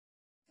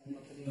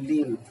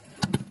madilim,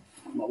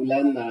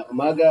 maulan na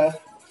umaga.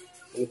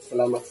 Ngunit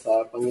salamat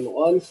sa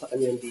Panginoon sa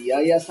kanyang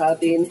biyaya sa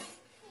atin.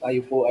 Tayo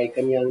po ay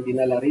kanyang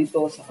dinala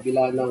rito sa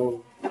kabila ng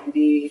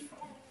hindi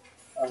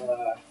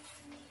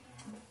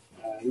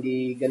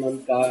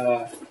ganon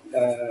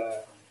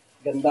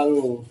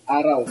gandang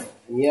araw.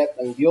 And yet,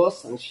 ang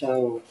Diyos ang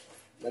siyang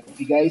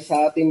nagbigay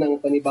sa atin ng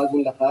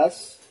panibagong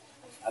lakas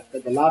at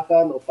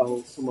kagalakan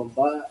upang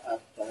sumamba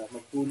at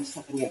magpuri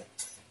sa Kanya.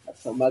 At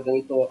sa umagang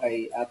ito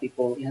ay ating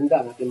pong ihanda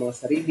ang ating mga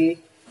sarili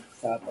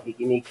sa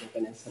pakikinig ng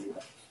Kanyang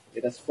salita.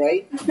 Let us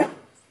pray.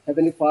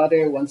 Heavenly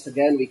Father, once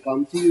again we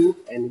come to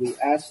you and we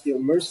ask your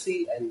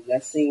mercy and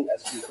blessing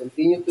as we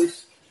continue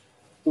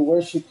to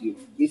worship you.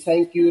 We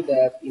thank you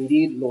that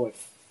indeed, Lord,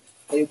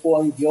 kayo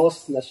po ang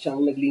Diyos na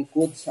siyang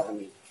naglingkod sa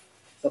amin.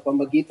 Sa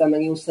pamagitan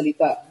ng iyong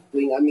salita,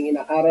 tuwing aming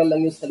inaaral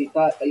ang iyong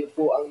salita, kayo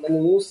po ang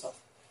nangungusap.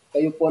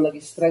 Kayo po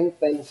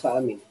nag-strengthen sa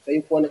amin.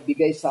 Kayo po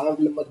magbibigay sa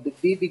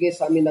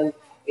amin ng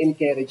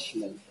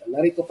encouragement.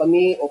 Narito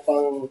kami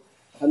upang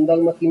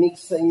handang makinig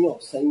sa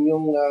inyo, sa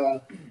inyong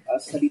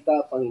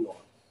salita,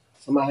 Panginoon.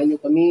 Samahan niyo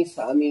kami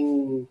sa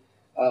aming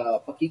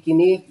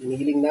pakikinig.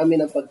 Hinihiling namin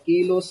ang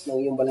pagkilos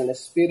ng iyong banal na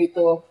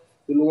espiritu.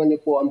 Tulungan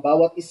niyo po ang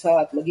bawat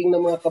isa at maging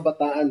ng mga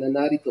kabataan na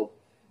narito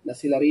na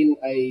sila rin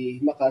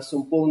ay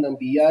makasumpong ng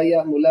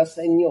biyaya mula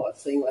sa inyo at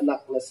sa iyong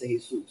anak na si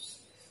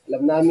Jesus.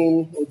 Alam namin,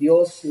 O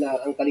Diyos,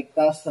 na ang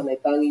kaligtasan ay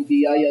tanging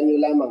biyaya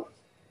niyo lamang.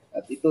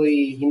 At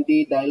ito'y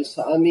hindi dahil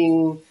sa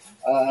aming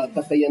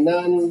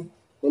kakayanan,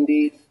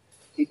 kundi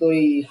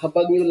ito'y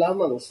habag niyo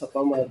lamang sa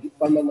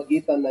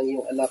pamamagitan ng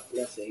iyong anak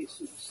na si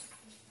Jesus.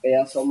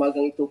 Kaya sa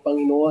umagang ito,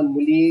 Panginoon,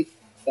 muli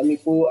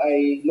kami po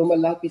ay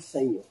lumalapit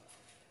sa inyo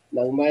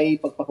nang may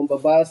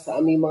pagpakumbaba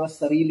sa aming mga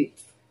sarili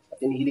at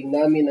inihiling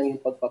namin ang iyong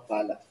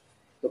pagpapala.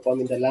 Ito po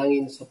aming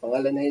dalangin sa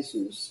pangalan ni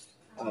Jesus.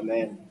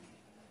 Amen.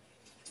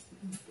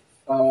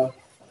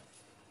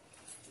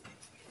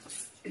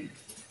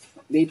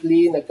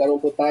 Lately, nagkaroon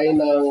po tayo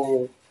ng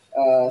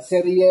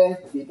serye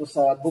dito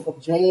sa Book of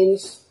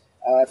James.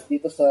 At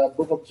dito sa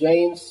Book of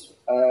James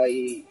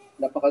ay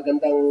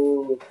napakagandang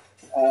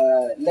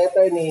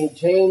letter ni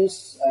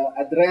James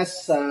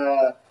address sa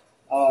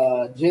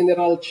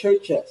general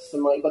churches, sa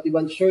mga iba't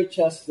ibang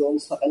churches doon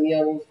sa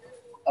kaniyang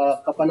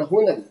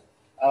kapanahunan.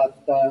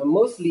 At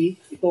mostly,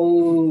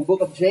 itong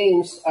Book of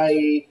James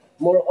ay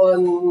more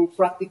on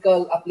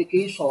practical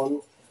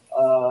application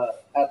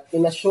at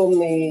inassume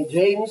ni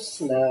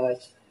James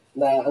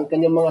na ang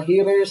kanyang mga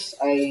hearers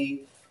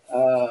ay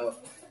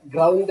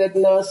grounded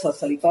na sa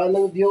salita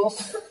ng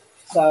Diyos,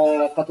 sa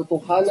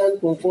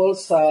katotohanan tungkol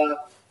sa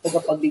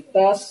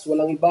tagapagligtas,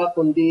 walang iba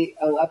kundi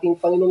ang ating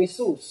Panginoong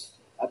Hesus.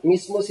 At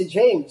mismo si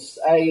James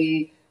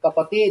ay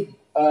kapatid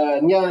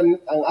niya,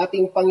 ang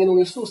ating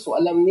Panginoong Hesus. So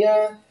alam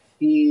niya,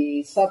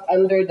 he sat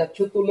under the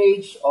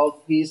tutelage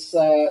of his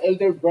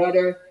elder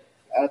brother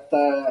at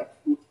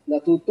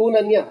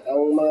natutunan niya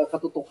ang mga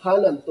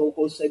katotohanan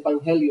tungkol sa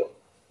Ebanghelyo.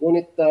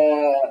 Ngunit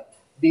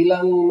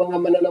bilang mga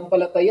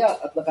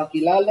mananampalataya at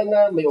nakakilala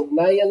na, may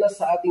ugnayan na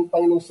sa ating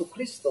Panginoong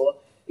Kristo,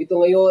 ito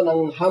ngayon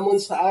ang hamon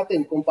sa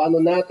atin kung paano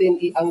natin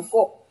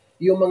iangkop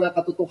yung mga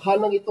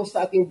katotohanan ito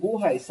sa ating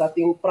buhay, sa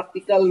ating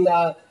praktikal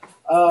na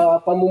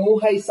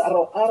pamumuhay sa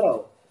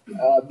araw-araw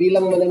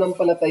bilang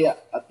mananampalataya.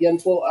 At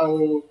yan po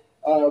ang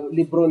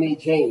libro ni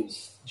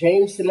James.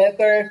 James'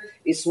 letter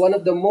is one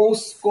of the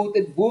most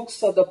quoted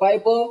books of the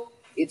Bible.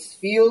 It's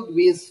filled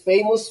with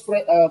famous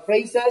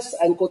phrases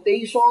and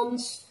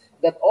quotations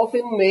that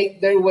often make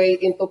their way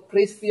into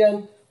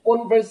Christian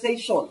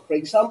conversation. For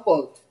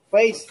example,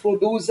 faith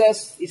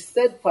produces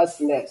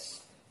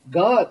steadfastness.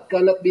 God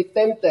cannot be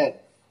tempted.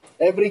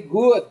 Every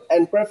good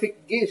and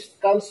perfect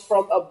gift comes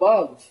from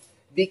above.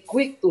 Be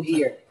quick to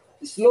hear,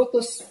 slow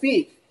to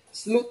speak,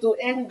 slow to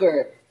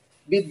anger.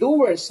 Be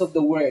doers of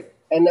the word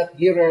and not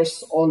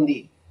hearers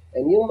only.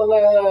 And yung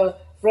mga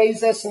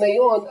phrases na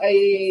yon ay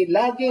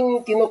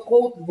laging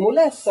kino-quote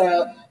mula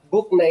sa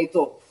book na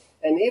ito.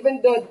 And even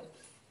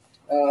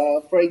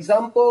for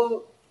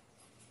example,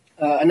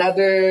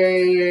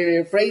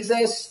 another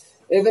phrases,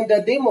 even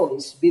the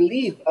demons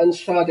believe and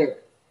shudder.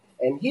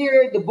 And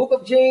here, the book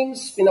of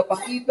James,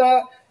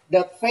 pinapakita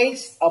that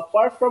faith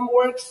apart from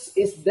works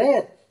is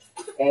dead.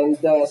 And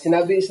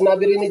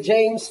sinabi rin ni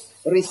James,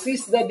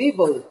 resist the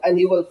devil and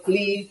he will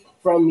flee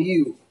from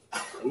you.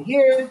 And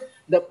here,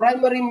 the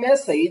primary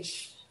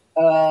message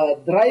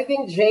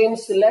driving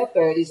James'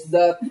 letter is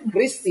that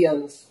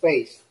Christians'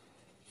 faith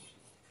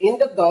in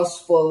the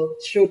gospel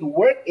should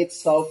work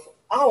itself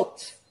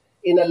out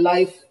in a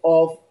life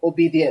of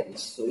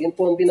obedience. So yun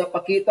po ang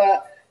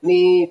pinapakita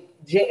ni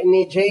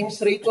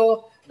James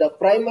rito. The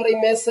primary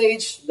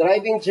message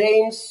driving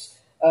James'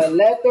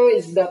 letter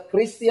is that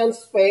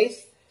Christians'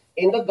 faith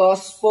in the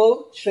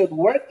gospel should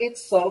work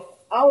itself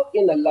out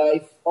in a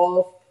life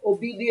of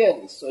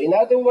obedience. So in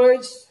other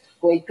words,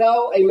 kung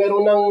ikaw ay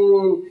meron ng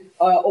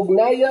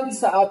ugnayan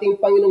sa ating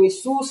Panginoong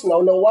Hesus,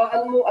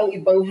 naunawaan mo ang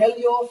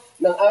Ebanghelyo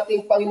ng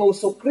ating Panginoong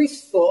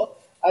Kristo,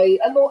 ay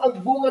ano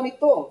ang bunga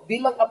nito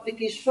bilang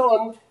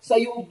aplikasyon sa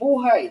iyong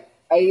buhay?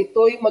 ay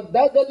ito'y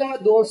magdadala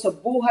doon sa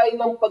buhay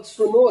ng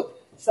pagsunod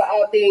sa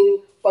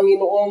ating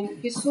Panginoong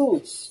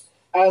Jesus.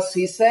 As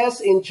he says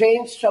in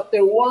James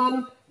chapter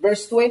 1,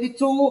 verse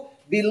 22,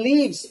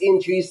 believes in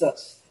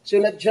Jesus.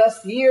 Should not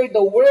just hear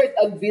the word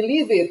and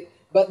believe it,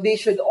 but they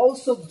should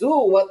also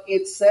do what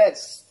it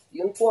says.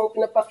 Yun po ang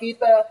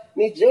pinapakita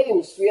ni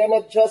James. We are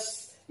not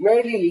just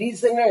merely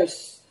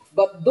listeners,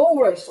 but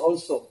doers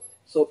also.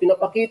 So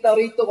pinapakita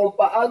rito kung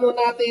paano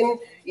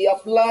natin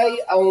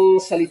i-apply ang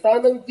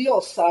salita ng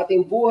Diyos sa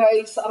ating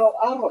buhay sa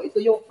araw-araw. Ito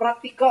yung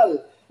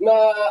practical na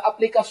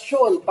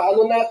aplikasyon.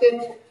 Paano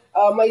natin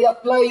may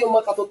apply yung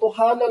mga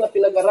katotohanan na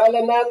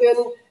pinag-aralan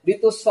natin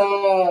dito sa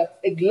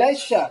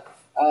iglesia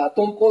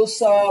tungkol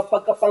sa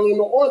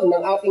pagkapanginoon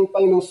ng ating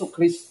Panginoong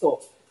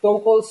Kristo,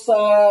 tungkol sa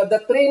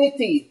the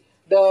Trinity,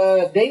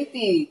 the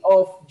deity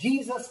of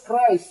Jesus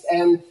Christ,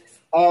 and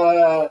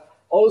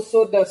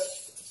also the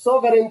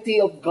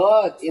sovereignty of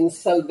God in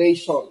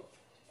salvation.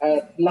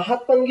 At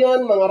lahat ng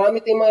yan,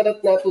 marami tayong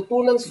mga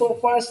natutunan so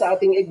far sa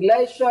ating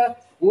iglesia.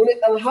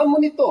 Ngunit ang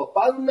hamon nito,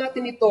 paano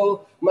natin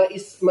ito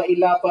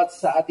mailapat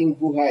sa ating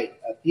buhay?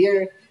 At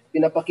here,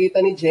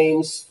 pinapakita ni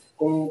James,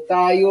 kung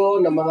tayo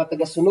na mga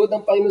tagasunod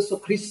ng Panginoon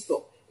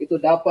Kristo, ito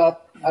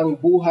dapat ang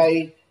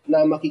buhay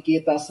na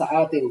makikita sa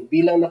atin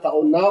bilang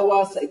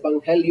nakaunawa sa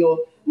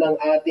ebanghelyo ng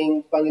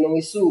ating Panginoong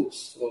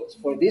Hesus. So,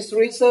 for these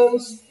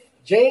reasons,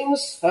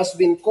 James has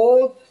been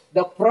called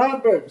the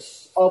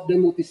Proverbs of the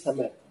New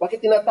Testament.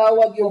 Bakit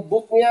tinatawag yung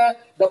book niya,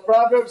 the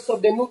Proverbs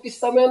of the New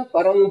Testament?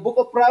 Parang book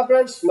of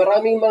Proverbs,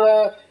 maraming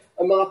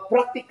mga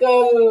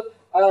practical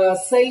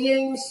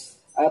sayings,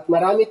 at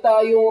marami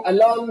tayong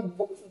alam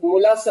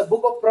mula sa book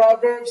of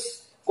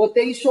Proverbs,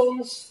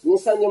 quotations.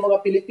 Minsan yung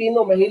mga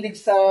Pilipino mahilig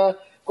sa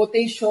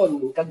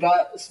quotation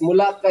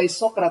mula kay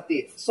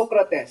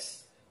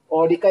Socrates,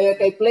 o di kaya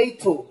kay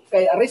Plato,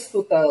 kay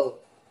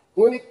Aristotle.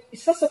 Ngunit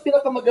isa sa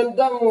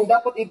pinakamagandang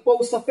dapat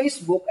i-post sa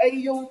Facebook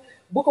ay yung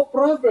Book of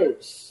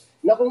Proverbs,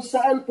 na kung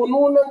saan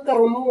puno ng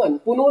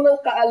karunungan, puno ng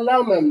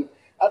kaalaman.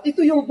 At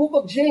ito yung Book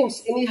of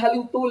James,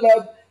 inihalin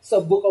tulad sa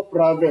Book of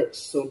Proverbs.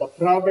 So the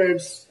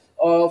Proverbs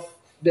of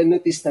the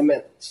New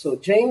Testament. So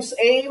James'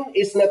 aim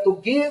is not to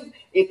give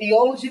a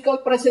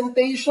theological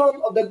presentation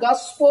of the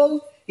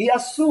gospel. He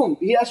assumed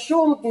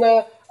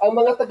na ang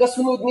mga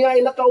tagasunod niya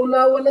ay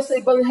nakaunawa na sa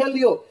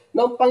ebanghelyo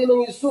ng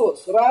Panginoong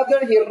Hesus.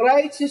 Rather, he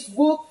writes his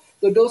book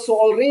to those who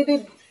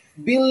already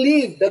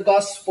believe the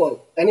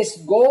gospel. And his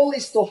goal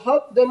is to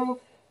help them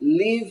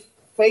live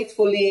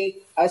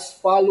faithfully as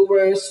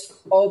followers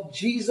of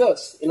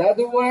Jesus. In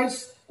other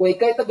words, kung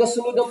ikay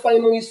tagasunod ng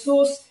Panginoong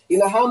Hesus,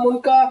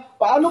 inahamon ka,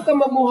 paano ka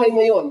mamuhay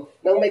ngayon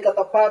nang may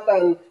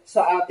katapatan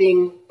sa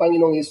ating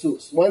Panginoong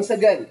Hesus? Once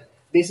again,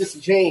 this is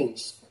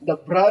James, the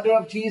brother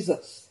of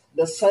Jesus,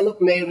 the son of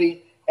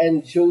Mary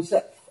and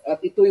Joseph.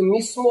 At ito'y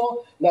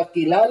mismo,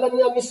 nakilala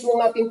niya mismo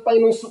ng ating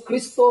Panginoong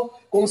Kristo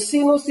kung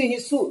sino si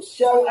Jesus.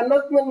 Siya ang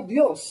anak ng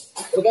Diyos.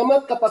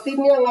 Bagamat kapatid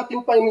niya ang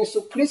ating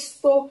Panginoong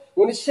Kristo,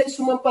 ngunit siya'y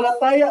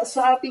sumampalataya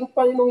sa ating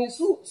Panginoong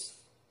Jesus.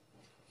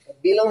 At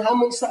bilang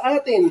hamon sa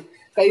atin,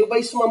 kayo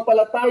ba'y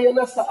sumampalataya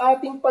na sa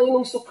ating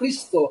Panginoong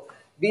Kristo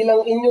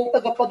bilang inyong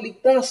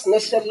tagapagligtas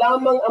na siya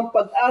lamang ang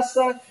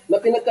pag-asa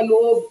na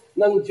pinagkaloob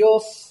ng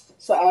Diyos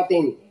sa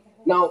atin?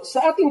 Now,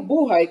 sa ating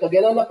buhay,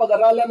 kagaya na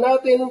pag-aralan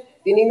natin,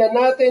 tinignan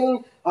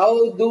natin how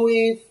do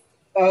we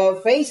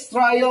face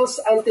trials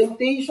and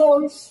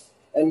temptations.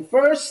 And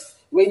first,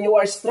 when you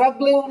are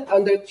struggling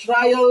under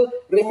trial,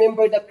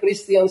 remember the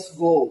Christian's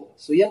goal.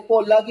 So yan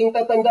po, laging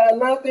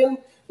tatandaan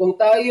natin, kung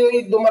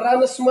tayo'y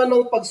dumaranas man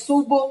ng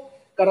pagsubok,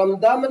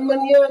 karamdaman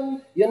man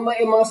yan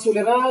may mga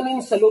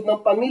suliranin sa loob ng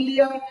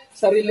pamilya,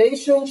 sa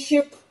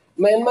relationship,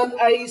 man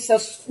ay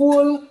sa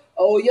school,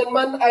 o yan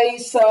man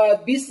ay sa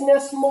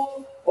business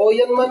mo, o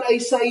yan man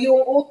ay sa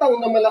iyong utang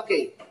na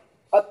malaki.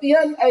 At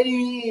yan ay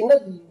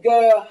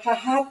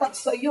naghahatak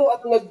sa iyo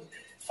at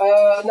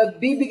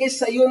nagbibigay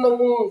sa iyo ng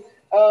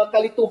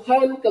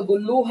kalituhan,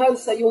 kaguluhan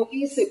sa iyong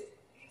isip.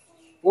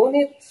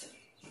 Ngunit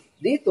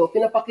dito,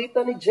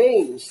 pinapakita ni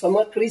James sa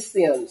mga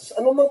Christians,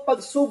 anumang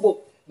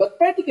pagsubok, but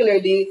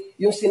particularly,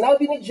 yung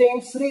sinabi ni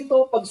James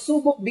rito,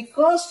 pagsubok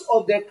because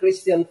of their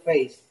Christian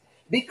faith,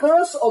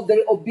 because of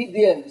their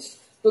obedience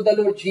to the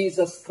Lord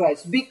Jesus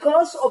Christ,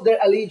 because of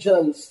their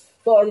allegiance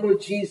to our Lord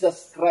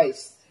Jesus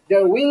Christ.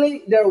 They're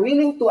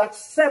willing to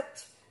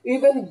accept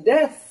even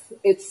death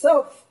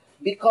itself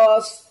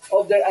because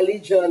of their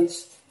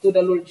allegiance to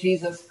the Lord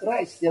Jesus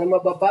Christ. Yan ang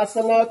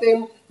mababasa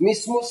natin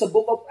mismo sa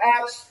Book of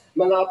Acts,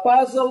 mga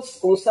apostles,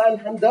 kung saan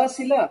handa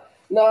sila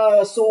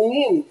na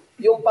suungin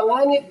yung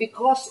panganib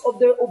because of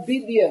their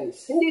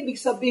obedience. Hindi ibig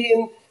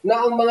sabihin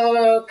na ang mga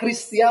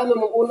Kristiyano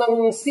noong unang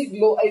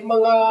siglo ay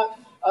mga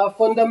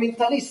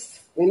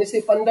fundamentalist. When you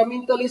say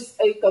fundamentalist,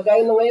 ay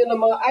kagaya na ngayon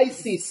ng mga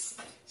ISIS.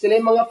 Sila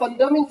ay mga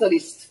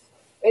fundamentalist.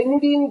 Eh,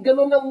 hindi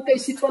ganun ang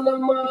kaisipan ng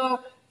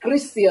mga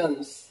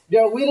Christians. They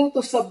are willing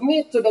to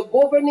submit to the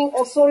governing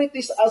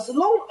authorities as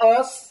long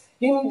as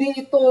hindi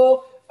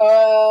ito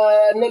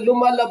na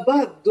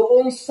lumalabag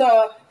doon sa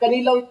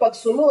kanilang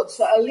pagsunod,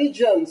 sa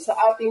allegiance sa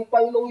ating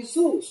Panginoong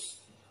Hesus.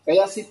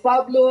 Kaya si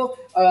Pablo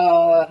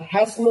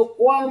has no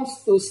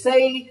qualms to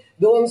say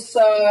doon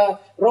sa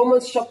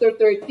Romans chapter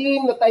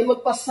 13 na tayo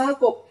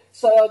magpasakop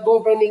sa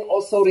governing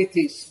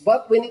authorities.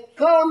 But when it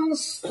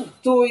comes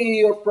to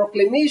your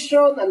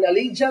proclamation and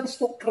allegiance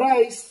to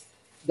Christ,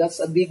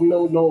 that's a big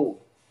no-no.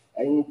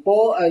 And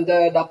Paul and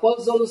the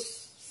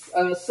apostles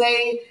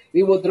say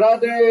we would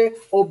rather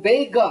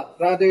obey God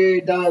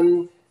rather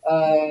than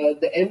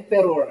the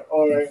emperor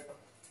or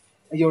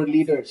your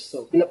leaders.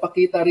 So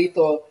pinapakita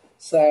rito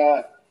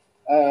sa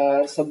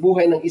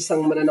buhay ng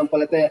isang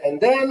mananampalataya. And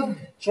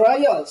then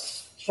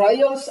trials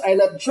are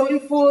not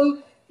joyful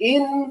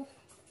in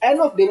and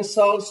of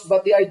themselves,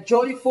 but they are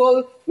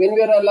joyful when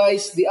we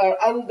realize they are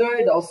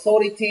under the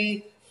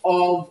authority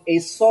of a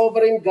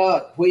sovereign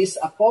God who is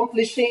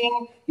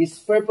accomplishing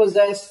His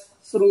purposes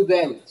through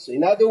them. So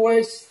in other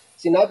words,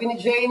 sinabi ni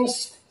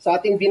James sa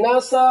ating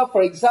binasa,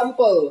 for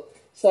example,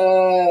 sa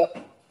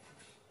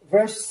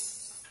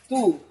verse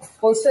 2,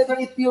 "Consider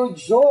it pure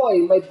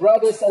joy, my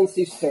brothers and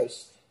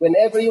sisters,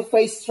 whenever you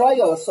face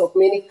trials of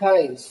many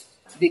kinds,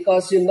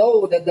 because you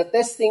know that the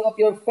testing of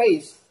your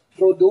faith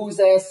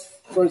produces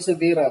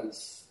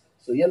perseverance."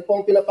 So yan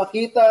pong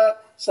pinapakita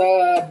sa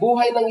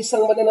buhay ng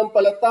isang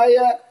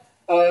mananampalataya.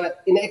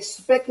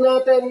 Ina-expect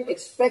natin,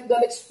 expect the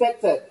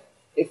unexpected.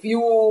 If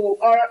you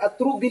are a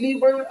true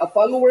believer, a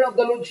follower of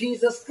the Lord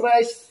Jesus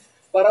Christ,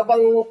 para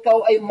bang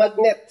ikaw ay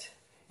magnet,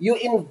 you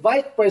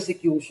invite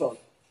persecution.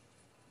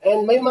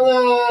 And may mga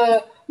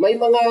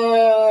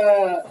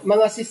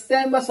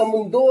sistema sa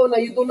mundo na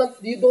you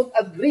don't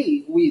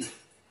agree with.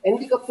 And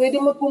hindi ka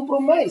pwede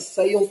mag-compromise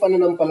sa iyong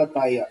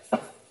pananampalataya.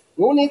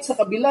 Ngunit sa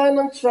kabila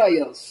ng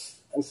trials,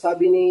 ang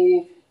sabi ni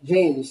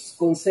James,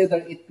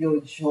 "Consider it pure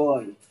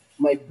joy,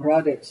 my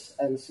brothers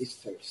and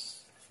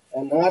sisters."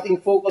 And ang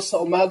ating focus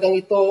sa umagang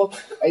ito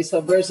ay sa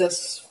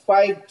verses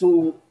 5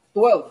 to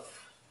 12.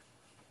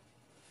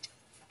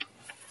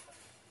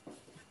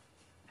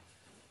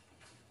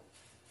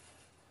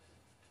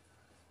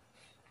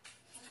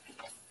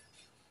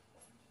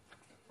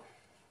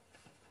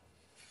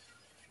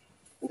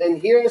 And then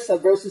here sa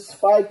verses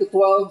 5 to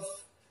 12,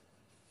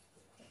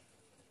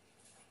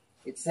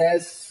 it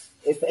says,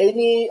 "If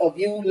any of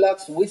you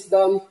lacks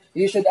wisdom,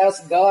 you should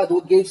ask God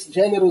who gives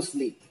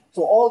generously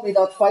to all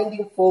without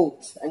finding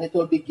fault, and it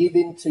will be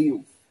given to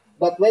you.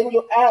 But when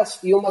you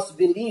ask, you must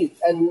believe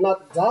and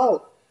not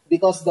doubt,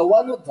 because the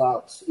one who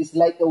doubts is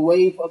like a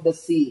wave of the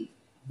sea,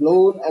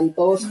 blown and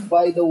tossed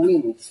by the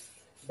winds.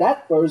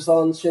 That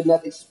person should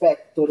not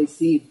expect to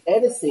receive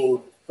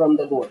anything from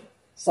the Lord.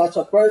 Such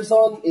a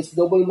person is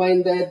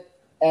double-minded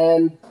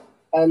and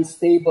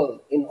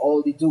unstable in all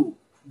they do.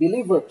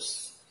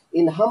 Believers,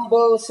 in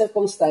humble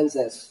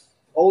circumstances,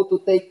 ought to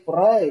take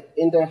pride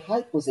in their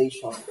high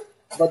position,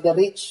 but the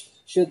rich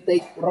should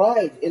take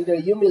pride in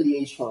their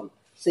humiliation,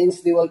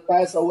 since they will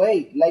pass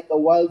away like a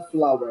wild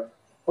flower.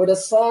 For the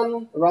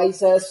sun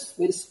rises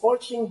with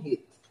scorching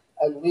heat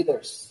and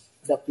withers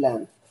the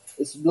plant.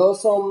 Its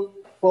blossom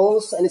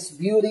falls and its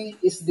beauty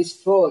is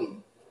destroyed.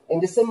 In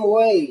the same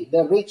way,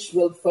 the rich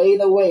will fade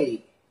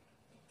away,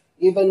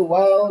 even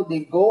while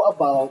they go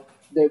about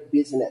their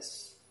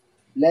business.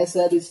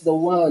 Blessed is the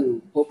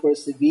one who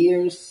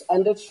perseveres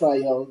under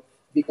trial,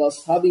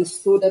 because having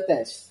stood the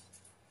test,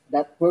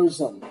 that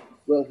person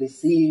will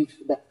receive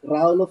the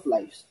crown of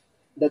life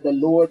that the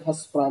Lord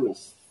has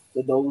promised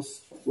to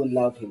those who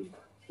love Him."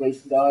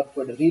 Praise God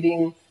for the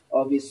reading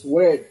of His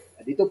Word.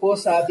 At dito po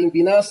sa ating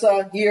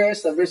binasa here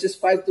sa verses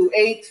 5 to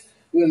 8,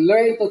 we'll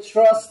learn to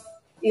trust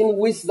in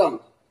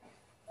wisdom.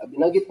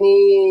 Binanggit ni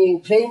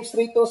James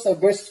rito sa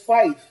verse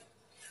 5,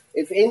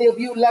 "If any of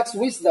you lacks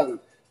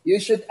wisdom, you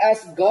should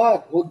ask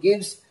God who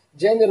gives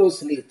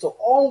generously to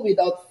all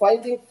without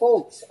finding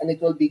fault, and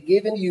it will be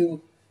given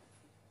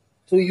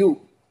to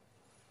you."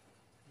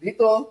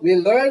 Dito, we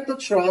learn to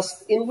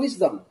trust in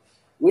wisdom.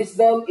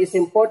 Wisdom is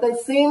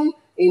important theme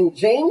in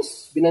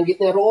James.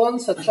 Binanggit niya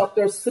roon sa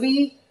chapter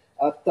 3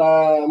 at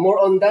more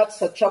on that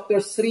sa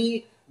chapter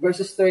 3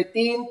 verses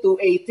 13 to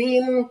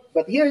 18.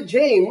 But here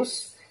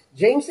James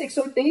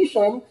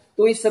exhortation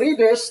to his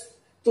readers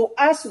to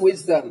ask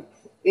wisdom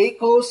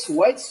echoes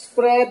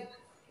widespread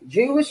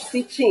Jewish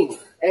teaching.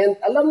 And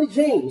alam ni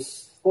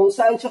James kung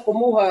saan siya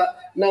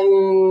kumuha ng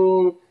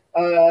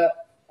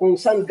kung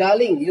saan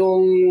galing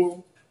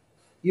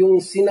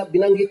yung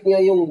binanggit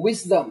niya yung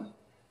wisdom.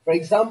 For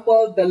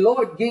example, the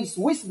Lord gives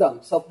wisdom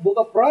sa book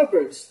of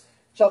Proverbs,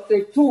 chapter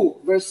 2,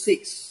 verse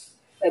 6.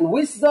 "And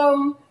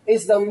wisdom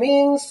is the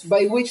means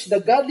by which the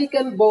godly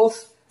can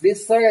both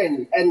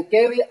discern and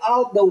carry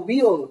out the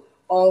will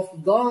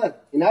of God."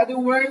 In other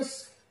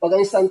words, pag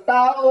ang isang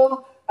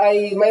tao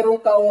ay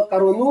mayroong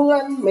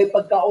karunungan, may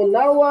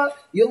pagkaunawa,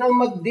 yun ang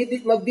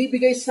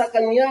magbibigay sa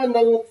kanya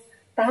ng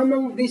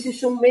tamang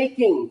decision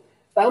making,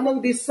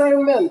 tamang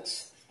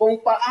discernment, kung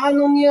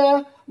paano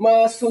niya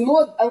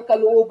masunod ang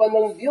kalooban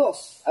ng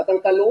Diyos. At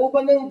ang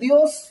kalooban ng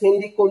Diyos,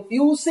 hindi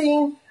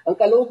confusing, ang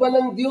kalooban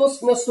ng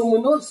Diyos na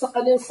sumunod sa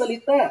kanyang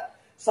salita,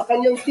 sa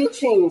kanyang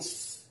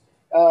teachings,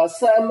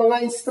 sa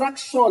mga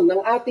instruction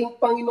ng ating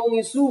Panginoong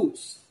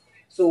Hesus.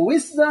 So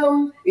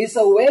wisdom is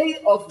a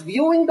way of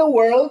viewing the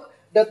world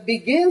that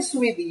begins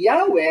with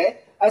Yahweh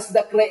as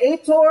the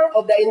creator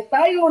of the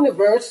entire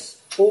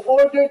universe who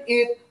ordered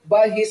it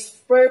by His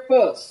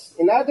purpose.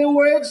 In other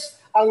words,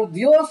 ang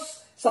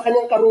Diyos sa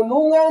kanyang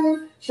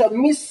karunungan, siya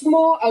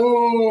mismo ang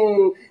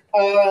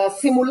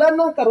simulan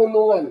ng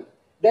karunungan.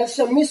 Dahil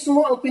siya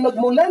mismo ang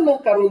pinagmulan ng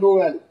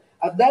karunungan.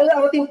 At dahil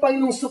ang ating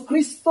Panginoong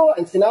Kristo,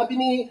 ang sinabi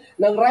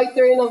ng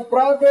writer ng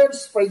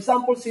Proverbs, for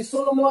example, si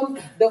Solomon,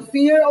 the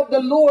fear of the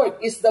Lord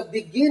is the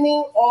beginning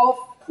of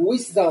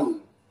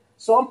wisdom.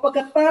 So ang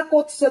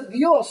pagkatakot sa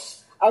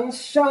Diyos ang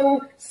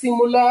siyang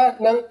simula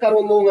ng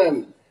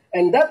karunungan.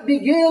 And that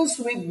begins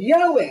with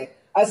Yahweh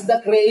as the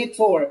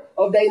creator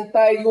of the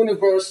entire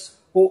universe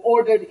who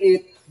ordered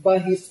it by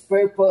His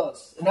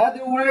purpose. In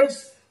other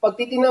words, pag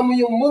titingnan mo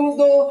yung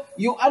mundo,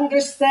 you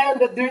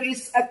understand that there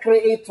is a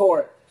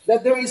creator,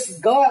 that there is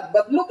God.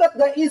 But look at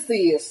the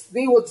atheists.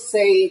 They would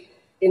say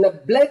in a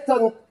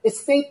blatant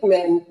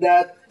statement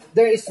that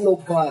there is no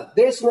God.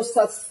 There is no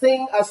such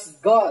thing as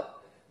God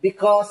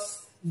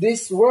because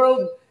this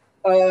world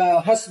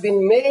has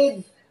been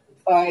made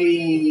by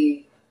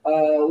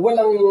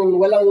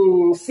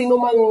walang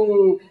sinumang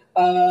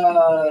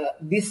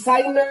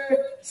designer,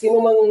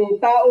 sinumang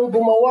taong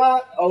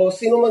gumawa o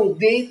sinumang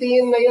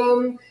deity na yan.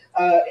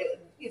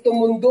 Itong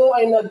mundo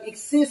ay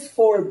nag-exist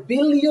for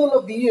billion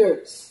of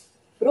years.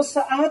 Pero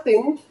sa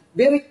atin,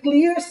 very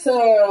clear sa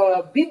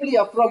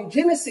Biblia from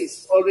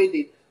Genesis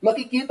already.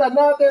 Makikita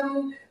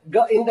natin,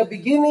 in the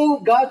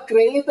beginning, God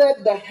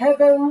created the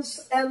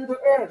heavens and the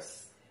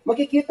earth.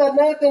 Makikita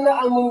natin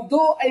na ang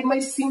mundo ay may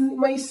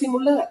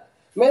simula.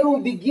 Mayroong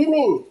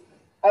beginning.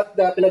 At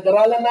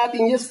pinag-aralan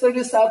natin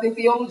yesterday sa ating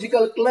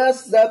theological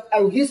class that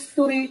ang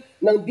history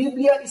ng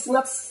Biblia is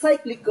not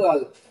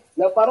cyclical.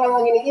 Na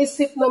parang ang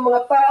iniisip ng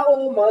mga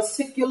tao, mga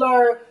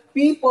secular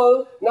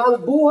people, na ang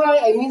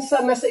buhay ay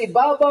minsan nasa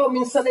ibabaw,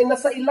 minsan ay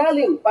nasa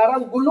ilalim,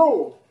 parang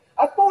gulong.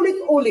 At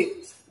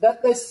paulit-ulit,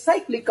 that is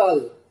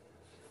cyclical.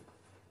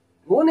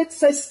 Ngunit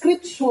sa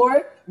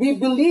Scripture, we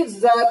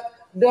believe that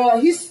the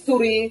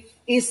history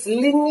is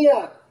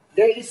linear.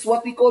 There is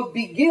what we call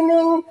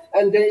beginning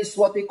and there is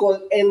what we call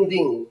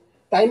ending.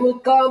 Time will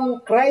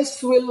come,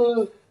 Christ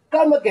will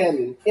come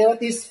again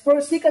at His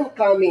second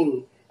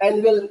coming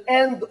and will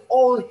end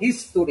all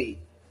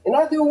history. In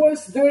other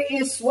words, there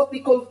is what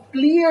we call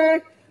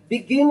clear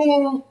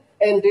beginning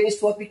and there is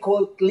what we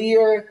call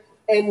clear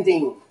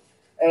ending.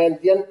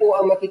 And yan po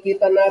ang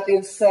makikita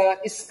natin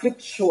sa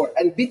Scripture.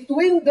 And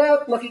between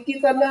that,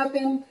 makikita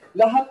natin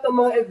lahat ng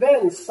mga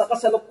events sa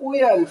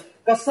kasalukuyan,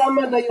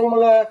 kasama na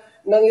yung mga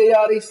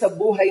nangyayari sa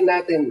buhay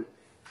natin.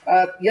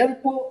 At yan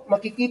po,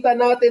 makikita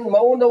natin,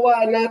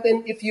 maunawaan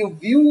natin if you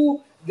view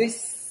these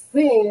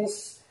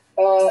things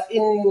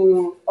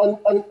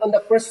on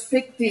the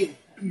perspective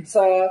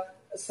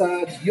sa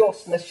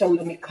Diyos na siyang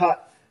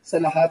lumikha sa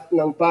lahat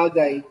ng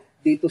bagay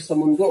dito sa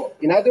mundo.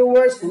 In other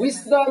words,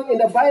 wisdom in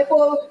the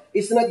Bible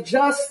is not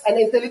just an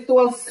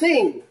intellectual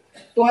thing.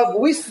 To have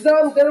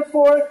wisdom,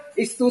 therefore,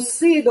 is to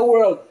see the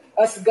world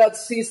as God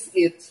sees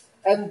it,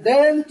 and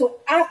then to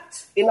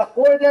act in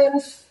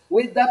accordance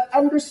with that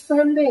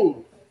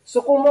understanding.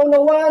 So kung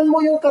maunawaan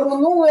mo yung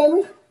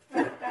karunungan,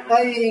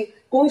 ay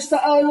kung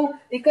saan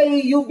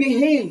you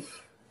behave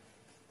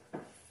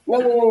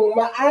ng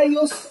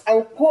maayos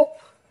angkop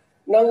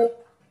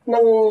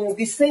ng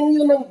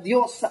disenyo ng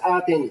Diyos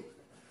sa atin.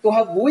 To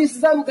have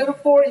wisdom,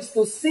 therefore, is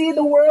to see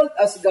the world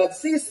as God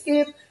sees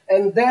it,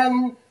 and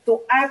then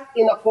to act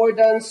in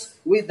accordance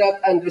with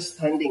that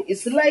understanding.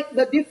 It's like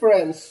the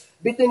difference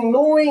between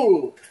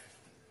knowing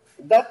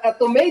that a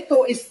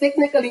tomato is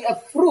technically a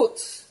fruit,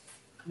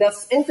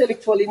 that's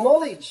intellectually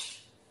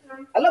knowledge.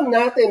 Alam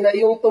natin na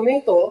yung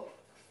tomato,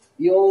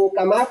 yung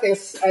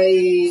kamates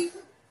ay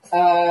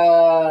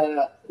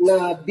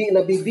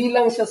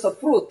nabibilang siya sa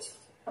fruit.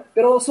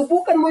 Pero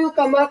subukan mo yung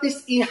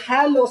kamatis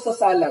ihalo sa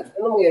salad.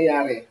 Ano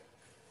mangyayari?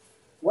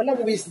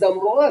 Walang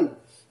wisdom roon.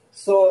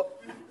 So,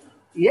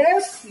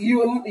 yes,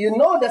 you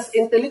know that's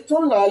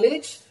intellectual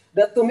knowledge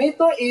that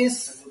tomato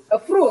is a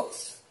fruit.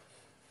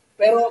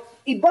 Pero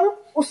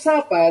ibang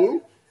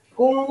usapan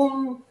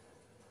kung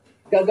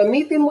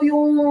gagamitin mo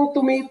yung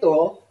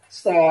tomato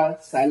sa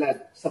salad,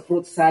 sa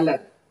fruit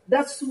salad.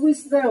 That's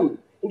wisdom.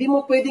 Hindi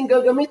mo pwedeng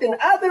gagamitin.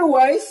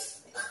 Otherwise,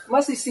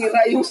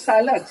 masisira yung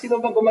salad. Sino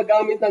ba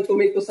gumagamit ng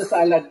tomato sa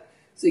salad?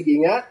 Sige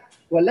nga,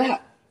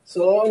 wala.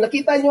 So,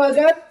 nakita nyo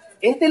agad?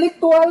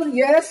 Intellectual,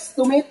 yes,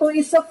 tomato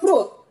is a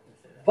fruit.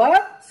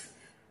 But,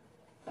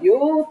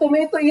 yung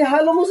tomato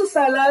ihalo mo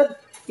sa salad,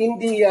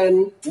 hindi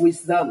yan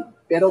wisdom.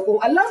 Pero kung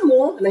alam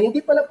mo na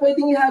hindi pala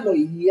pwedeng ihalo,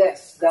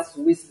 yes, that's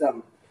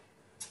wisdom.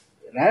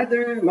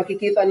 Rather,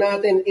 makikita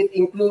natin it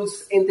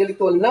includes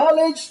intellectual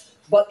knowledge,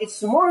 but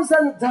it's more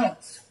than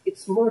that.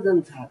 It's more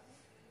than that.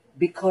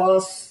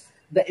 Because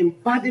the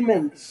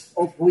embodiment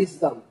of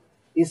wisdom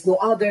is no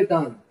other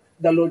than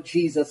the Lord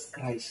Jesus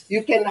Christ.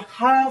 You can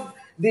have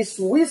this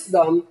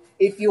wisdom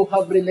if you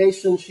have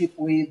relationship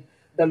with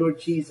the Lord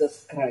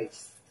Jesus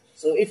Christ.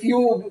 So if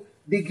you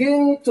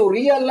begin to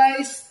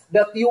realize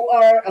that you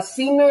are a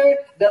sinner,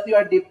 that you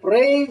are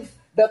depraved,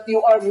 that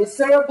you are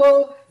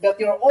miserable, that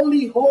your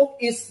only hope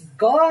is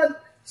God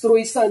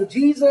through His Son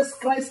Jesus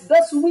Christ.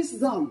 That's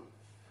wisdom.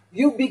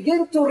 You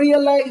begin to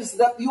realize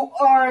that you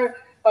are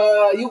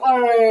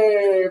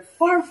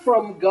far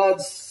from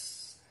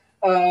God's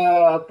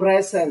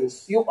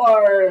presence. You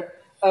are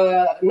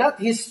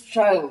not His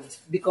child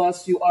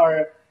because you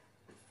are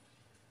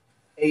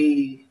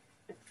a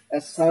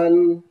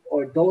son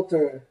or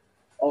daughter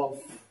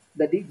of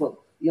the devil.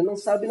 Yun ang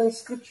sabi ng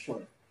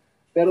Scripture.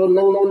 Pero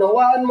nang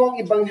naunawaan mo ang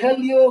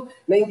Ebanghelyo,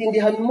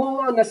 naintindihan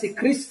mo na si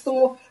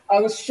Kristo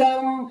ang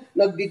siyang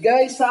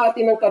nagbigay sa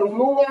atin ng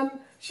karunungan,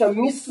 siya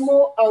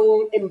mismo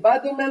ang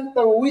embodiment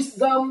ng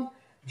wisdom.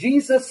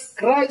 Jesus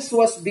Christ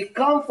was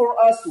become for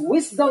us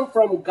wisdom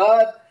from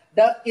God.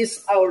 That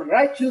is our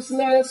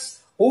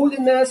righteousness,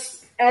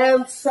 holiness,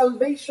 and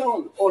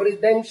salvation or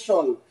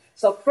redemption.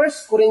 Sa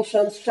 1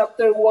 Corinthians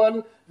chapter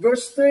 1,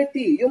 verse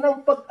 30, yun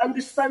ang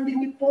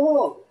pag-understanding ni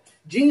Paul.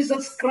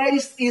 Jesus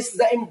Christ is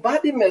the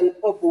embodiment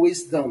of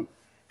wisdom.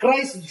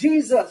 Christ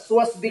Jesus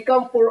was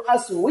become for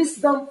us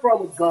wisdom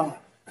from God.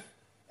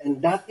 And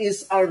that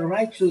is our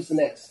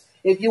righteousness.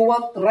 If you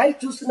want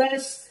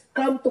righteousness,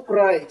 come to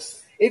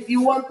Christ. If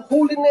you want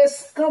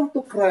holiness, come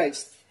to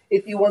Christ.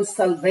 If you want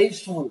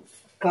salvation,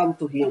 come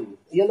to Him.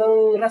 Yan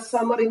ang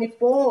summary ni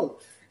Paul.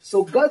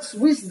 So God's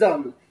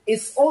wisdom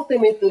is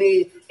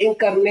ultimately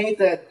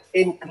incarnated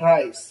in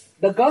Christ.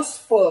 The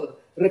gospel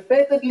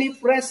repeatedly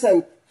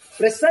present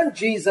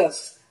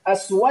Jesus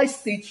as wise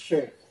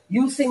teacher,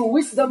 using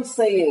wisdom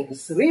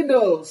sayings,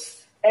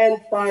 riddles, and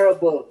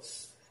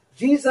parables.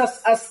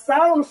 Jesus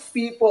astounds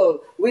people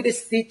with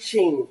His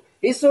teaching.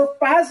 He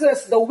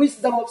surpasses the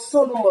wisdom of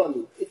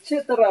Solomon,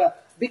 etc.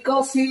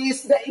 because He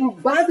is the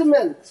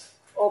embodiment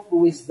of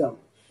wisdom.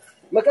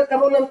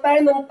 Magkakaroon tayo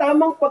ng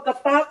tamang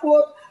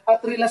pagkatakot at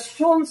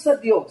relasyon sa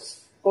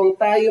Diyos kung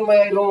tayo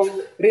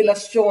mayroong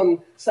relasyon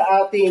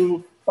sa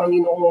ating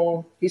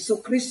Panginoong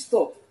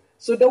Hesukristo.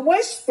 So the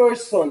wise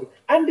person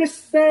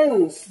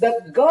understands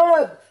that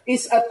God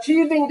is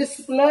achieving this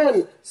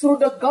plan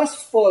through the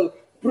gospel,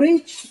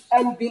 preach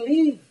and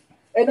believe.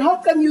 And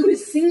how can you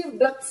receive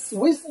that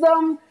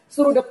wisdom?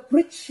 Through the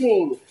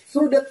preaching,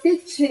 through the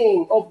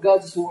teaching of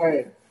God's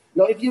word.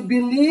 Now, if you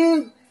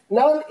believe,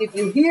 now, if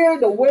you hear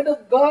the word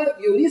of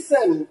God, you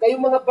listen. Kayo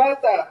mga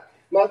bata,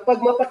 pag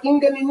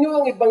mapakinggan ninyo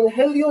ang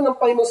Ebanghelyo ng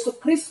Panginoon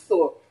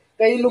Kristo,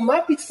 kayo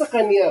lumapit sa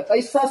Kanya,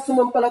 kayo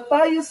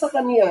sumampalataya sa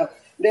Kanya,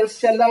 dahil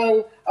siya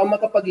lang ang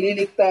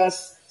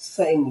makapagliligtas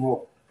sa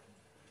inyo.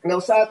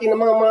 Now, sa atin ng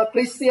mga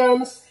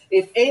Christians,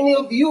 if any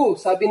of you,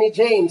 sabi ni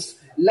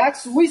James,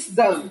 lacks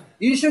wisdom,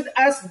 you should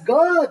ask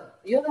God.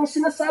 Yan ang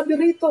sinasabi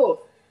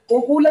rito.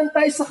 Kung kulang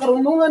tayo sa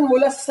karunungan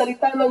mula sa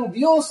salita ng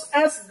Diyos,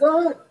 ask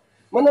God.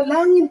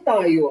 Manalangin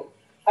tayo.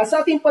 As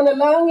ating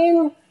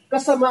panalangin,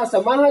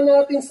 kasama-samahan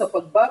natin sa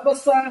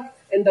pagbabasa,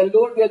 and the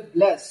Lord will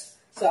bless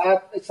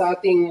sa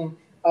ating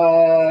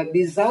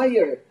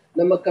desire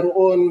na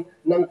magkaroon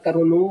ng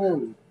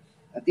karunungan.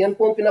 At yan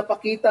po ang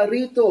pinapakita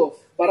rito.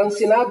 Parang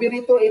sinabi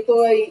rito,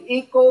 ito ay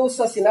echo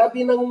sa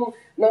sinabi ng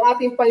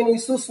ating Panginoon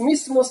Hesus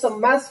mismo sa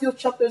Matthew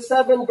chapter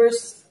 7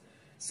 verse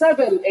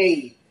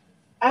 7a.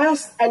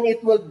 Ask and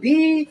it will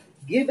be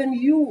given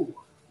you.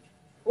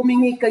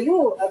 Humingi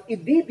kayo at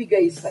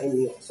ibibigay sa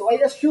inyo. So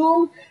I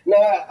assume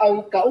na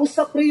ang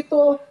kausap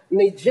rito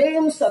ni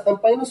James at ang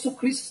Panginoon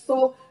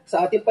Kristo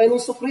sa ating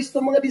Panginoon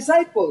Kristo mga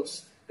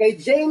disciples. Kay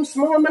James,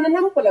 mga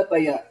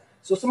mananampalataya.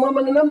 So sa mga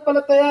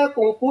mananampalataya,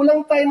 kung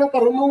kulang tayo ng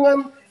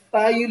karunungan,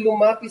 tayo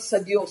lumapit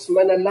sa Diyos,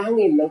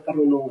 manalangin ng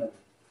karunungan.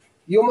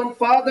 Human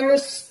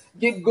fathers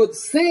give good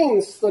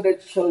things to their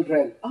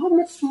children. How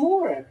much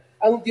more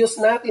ang Diyos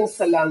natin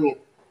sa langit?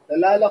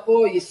 Nalala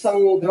ko,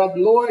 isang drug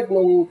lord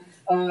nung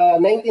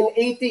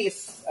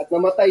 1980s at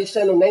namatay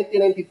siya noong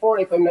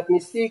 1994, if I'm not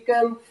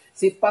mistaken,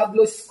 si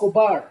Pablo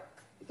Escobar.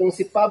 Itong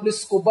si Pablo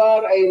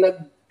Escobar ay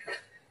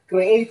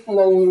nag-create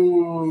ng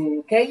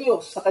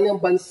chaos sa kanyang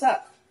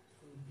bansa,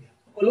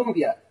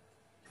 Colombia.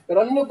 Pero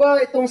alam nyo ba,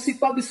 itong si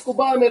Pablo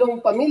Escobar, mayroong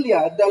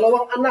pamilya,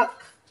 2 anak.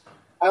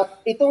 At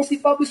itong si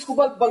Pablo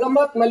Escobar,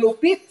 bagamat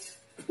malupit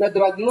na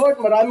drug lord,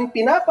 maraming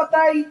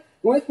pinapatay,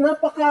 ngunit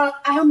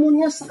napaka-amo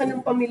niya sa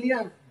kanyang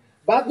pamilya.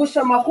 Bago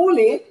siya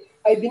mahuli,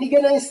 ay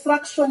binigyan ng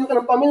instruction yung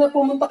kanyang pamilya na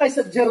pumunta kayo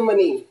sa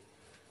Germany.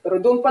 Pero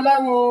doon pa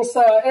lang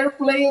sa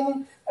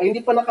airplane, ay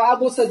hindi pa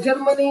nakaabot sa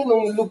Germany,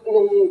 nung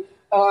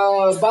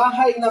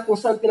bahay na kung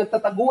saan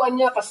pinagtataguan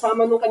niya,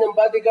 kasama nung kanyang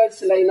bodyguard,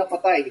 sila ay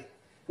napatay.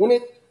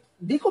 Ngunit,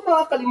 di ko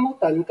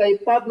makakalimutan kay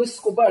Pablo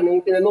Escobar, nung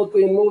pinanood ko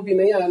yung movie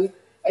na yan,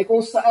 ay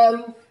kung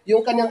saan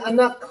yung kanyang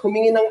anak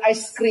humingi ng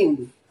ice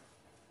cream.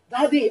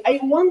 Daddy,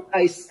 I want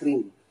ice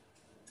cream.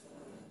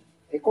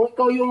 Eh kung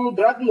ikaw yung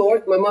drug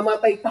lord,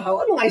 mamamatay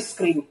tao, anong ice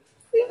cream?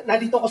 Eh,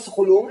 nandito ako sa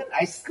kulungan,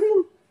 ice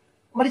cream.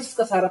 Malis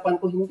ka sa harapan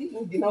ko, hindi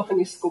yung ginawa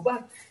ni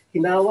Escobar.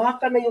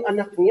 Hinawakan na yung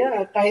anak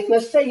niya. Kahit na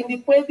siya hindi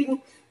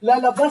pwedeng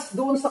lalabas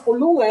doon sa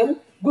kulungan,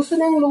 gusto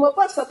niyang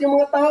lumabas. At yung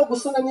mga tao,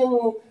 gusto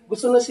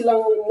na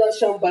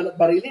siyang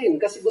barilin.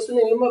 Kasi gusto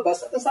niyang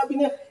lumabas. At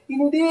sabi niya,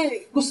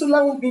 hindi, ko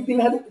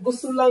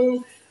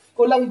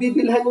lang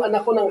bibilhan yung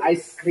anak ko ng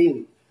ice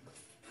cream.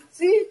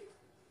 See,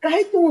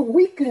 kahit yung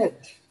wicked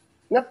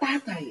na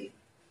tatay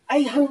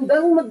ay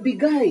handang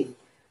magbigay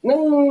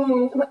ng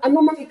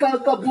anumang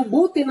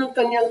ikakabubuti ng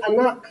kanyang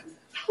anak.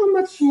 How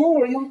much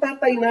more yung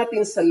tatay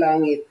natin sa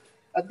langit?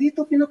 At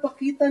dito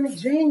pinapakita ni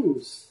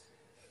James,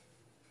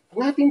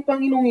 ang ating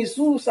Panginoong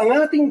Hesus, ang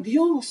ating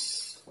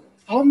Diyos.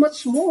 How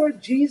much more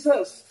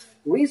Jesus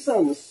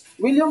reasons,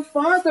 will your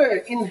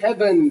Father in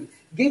heaven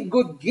give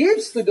good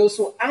gifts to those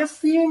who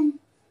ask Him?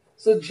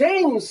 So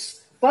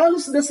James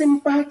follows the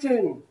same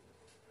pattern.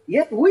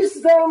 Yet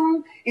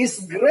wisdom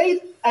is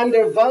great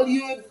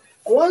undervalued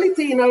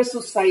quality in our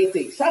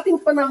society, sa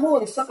ating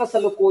panahon, sa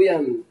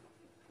kasalukuyan.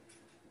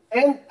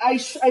 And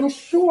I'm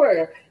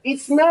sure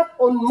it's not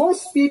on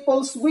most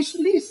people's wish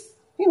list.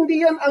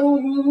 Hindi yan ang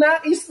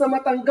nais na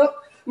matanggap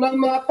ng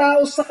mga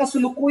tao sa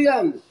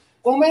kasalukuyan.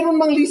 Kung mayroon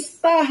mang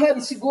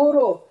listahan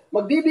siguro,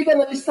 magbibigay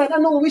ng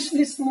listahan, anong wish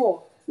list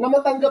mo na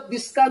matanggap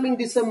this coming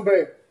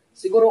December?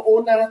 Siguro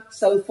una,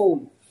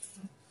 cellphone.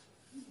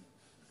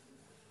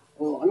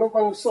 O, anong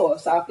pang gusto?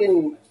 Sa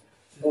akin,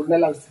 huwag na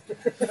lang.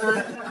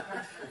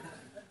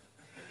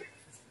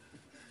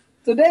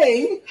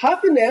 Today,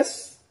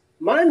 happiness,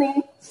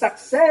 money,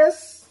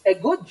 success, a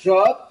good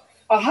job,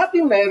 a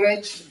happy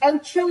marriage, and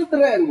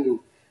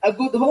children, a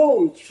good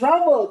home,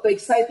 travel to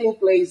exciting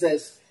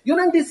places. Yun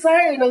ang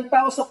desire ng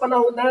tao sa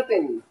panahon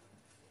natin.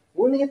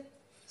 Ngunit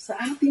sa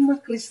ating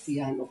mga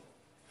Kristiyano,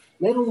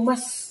 mayroong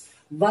mas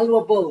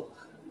valuable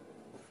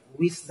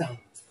wisdom.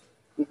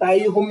 Kung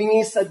tayo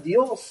humingi sa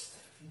Diyos,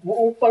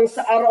 upang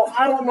sa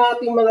araw-araw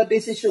nating mga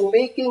decision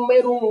making,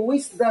 mayroong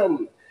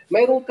wisdom,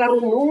 mayroong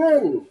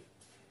karunungan.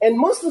 And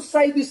most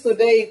societies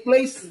today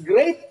place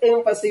great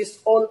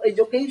emphasis on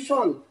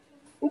education.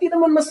 Hindi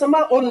naman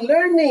masama on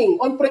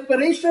learning, on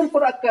preparation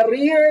for a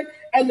career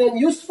and a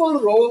useful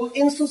role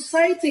in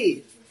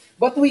society.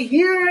 But we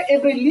hear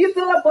every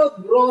little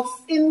about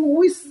growth in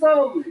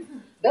wisdom.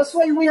 That's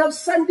why we have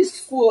Sunday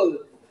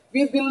school.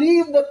 We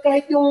believe that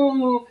kahit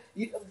yung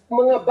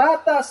mga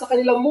bata sa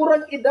kanilang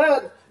murang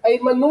edad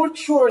ay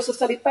manurture sa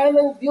salita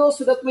ng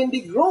Diyos so that when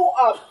they grow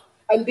up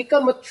and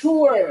become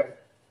mature,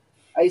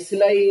 ay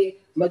sila'y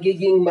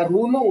magiging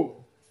marunong.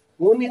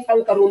 Ngunit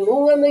ang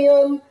karunungan na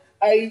yan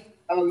ay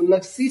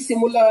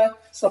nagsisimula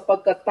sa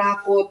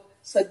pagkatakot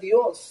sa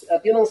Diyos.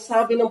 At yun ang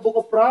sabi ng Book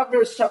of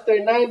Proverbs,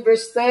 chapter 9,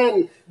 verse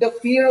 10, the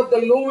fear of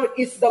the Lord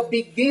is the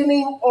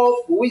beginning of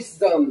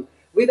wisdom.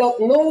 Without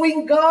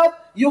knowing God,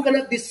 you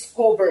cannot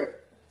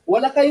discover.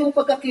 Wala kayong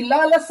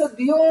pagkakilala sa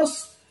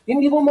Diyos,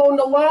 hindi mo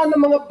maunawaan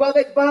ng mga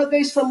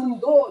bagay-bagay sa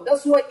mundo.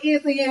 That's why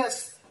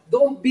atheists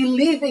don't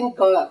believe in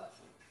God.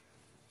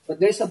 But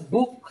there's a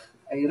book,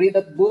 I read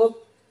that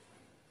book,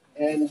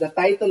 and the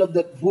title of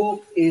that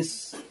book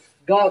is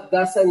God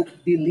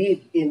Doesn't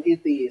Believe in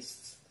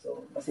Atheists.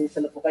 So,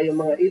 pasensya na po kayo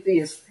mga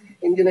atheists,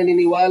 hindi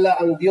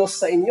naniniwala ang Diyos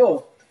sa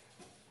inyo.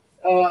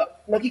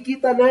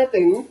 Nakikita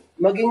natin,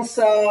 maging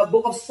sa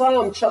Book of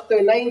Psalm,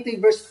 chapter 90,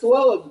 verse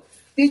 12,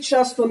 teach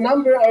us to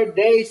number our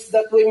days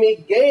that we may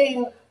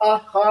gain a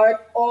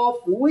heart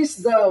of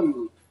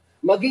wisdom.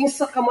 Maging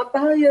sa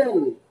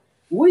kamatayan,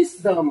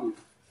 wisdom.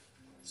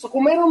 So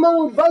kung mayroon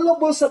mang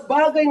valuable sa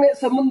bagay na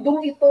sa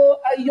mundong ito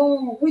ay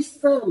yung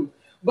wisdom.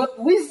 But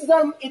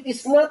wisdom, it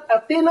is not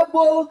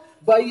attainable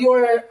by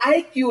your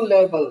IQ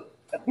level.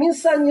 At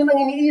minsan yun ang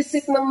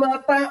iniisip ng mga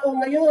tao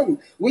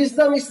ngayon.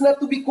 Wisdom is not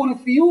to be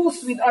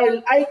confused with our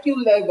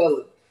IQ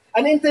level.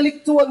 An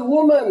intellectual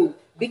woman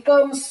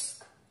becomes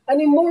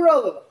an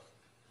immoral.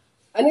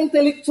 An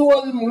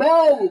intellectual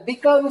man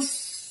becomes,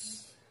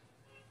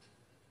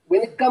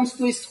 when it comes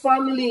to his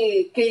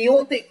family,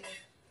 chaotic.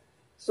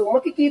 So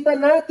makikita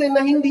natin na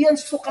hindi yan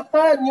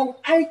sukatan yung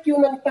IQ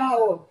ng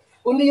tao,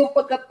 kundi yung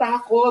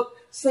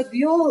pagkatakot sa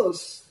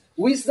Diyos.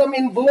 Wisdom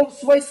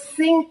involves wise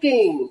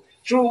thinking.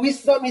 True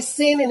wisdom is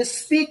seen in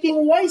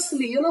speaking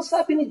wisely. Yun ang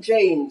sabi ni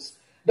James.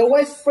 The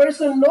wise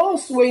person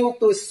knows when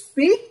to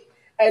speak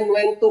and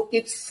when to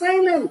keep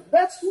silent.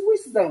 That's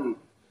wisdom.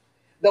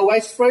 The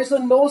wise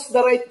person knows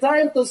the right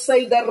time to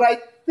say the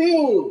right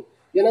thing.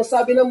 Yun ang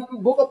sabi ng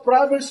Book of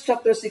Proverbs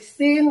chapter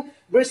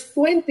 16, verse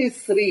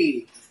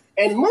 23.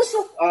 And most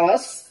of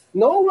us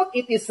know what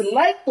it is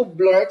like to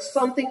blurt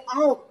something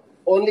out,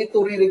 only to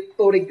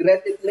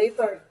regret it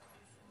later.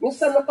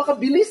 Minsan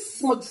napakabilis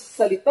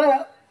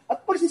magsalita at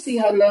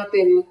pagsisihan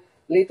natin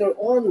later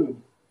on.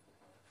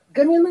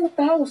 Ganyan ang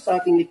tao sa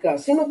ating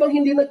likas. Sino bang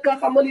hindi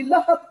nagkakamali?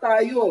 Lahat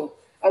tayo.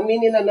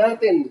 Aminin na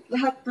natin,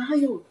 lahat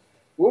tayo.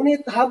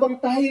 Ngunit habang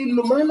tayo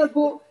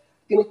lumalago,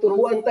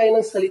 tinuturuan tayo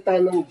ng salita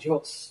ng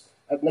Diyos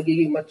at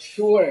nagiging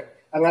mature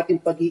ang ating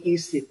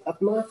pag-iisip.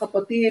 At mga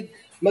kapatid,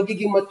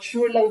 magiging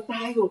mature lang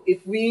tayo if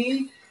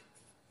we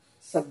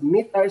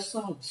submit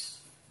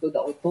ourselves to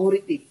the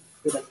authority,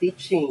 to the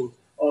teaching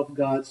of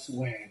God's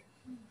Word.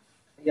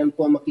 Yan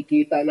po ang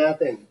makikita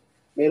natin.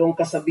 Merong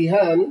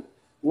kasabihan,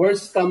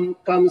 words come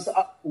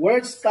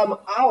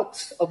out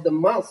of the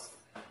mouth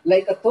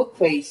like a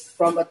toothpaste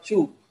from a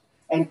tube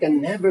and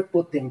can never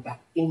put them back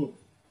in.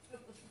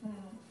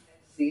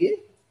 See?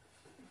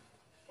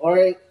 Or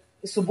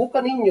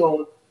subukan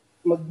ninyo,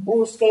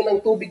 magbuhos kayo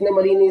ng tubig na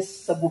malinis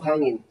sa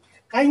buhangin.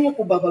 Kaya niyo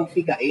po ba bang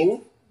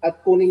higain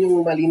at kunin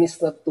yung malinis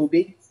na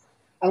tubig?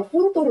 Ang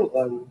punto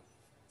roon,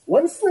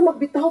 once na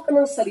magbitaw ka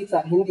ng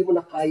salita, hindi mo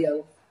na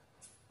kayang,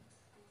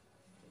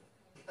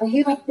 ang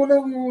hirap mo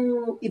nang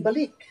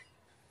ibalik.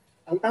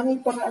 Ang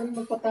tanging paraan,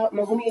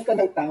 maghumingi ka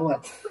ng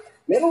tawad.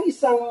 Merong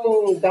isang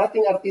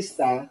dating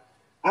artista,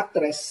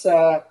 actress,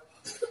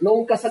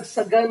 noong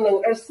kasagsagan ng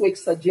earthquake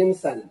sa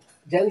Jensen,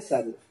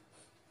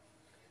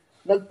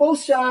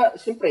 nag-post siya,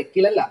 siyempre,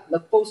 kilala,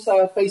 nag-post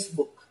sa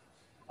Facebook.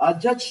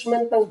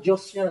 Judgment ng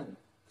Diyos yan.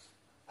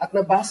 At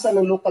nabasa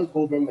ng local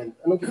government.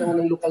 Anong ginawa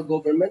ng local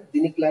government?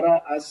 Diniklara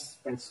as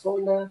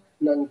persona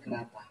non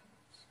grata.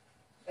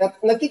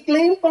 At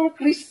nagkiklaim pang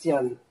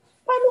Christian,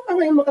 paano ka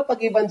ngayon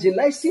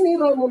makapag-evangelize?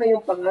 Sinira mo na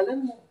yung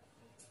pangalan mo.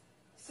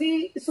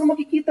 So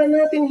makikita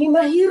natin,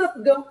 mahirap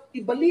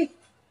ibalik.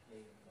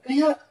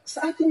 Kaya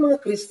sa ating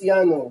mga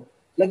Kristiyano,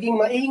 naging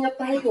maingat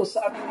tayo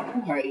sa ating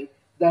buhay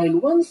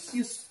dahil once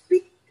you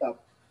speak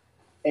up,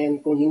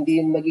 and kung hindi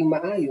naging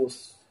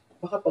maayos,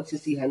 baka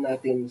pagsisihan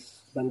natin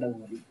bandang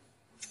huli.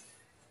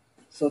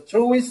 So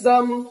true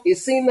wisdom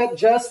is seen not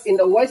just in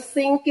the wise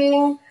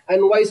thinking and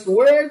wise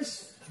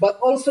words, but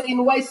also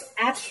in wise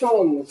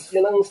actions.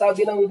 Yan ang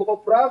sabi ng Book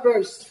of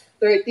Proverbs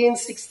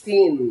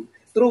 13:16.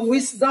 True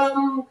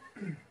wisdom,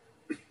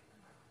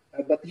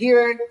 but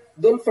here,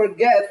 don't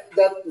forget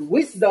that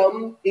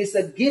wisdom is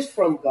a gift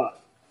from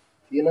God.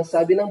 Yan ang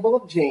sabi ng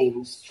Book of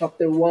James,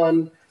 chapter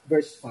 1,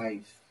 verse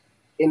 5.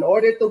 In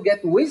order to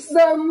get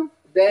wisdom,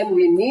 then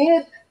we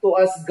need to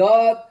ask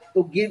God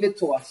to give it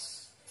to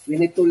us. We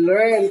need to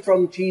learn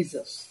from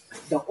Jesus,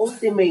 the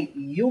ultimate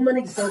human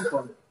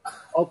example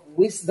of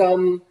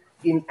wisdom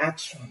in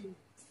action.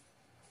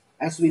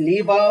 As we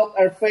live out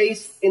our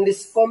faith in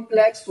this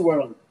complex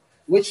world,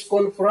 which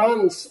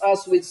confronts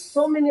us with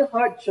so many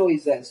hard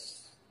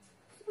choices,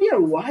 we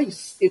are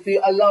wise if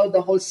we allow the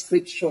whole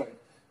Scripture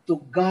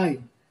to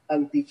guide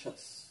and teach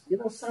us.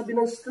 Yan ang sabi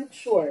ng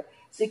Scripture,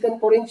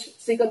 2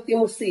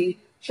 Timothy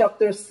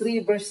chapter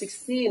 3, verse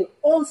 16,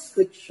 all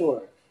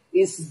Scripture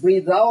is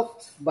breathed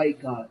out by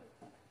God.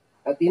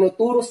 At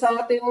tinuturo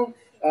sa atin,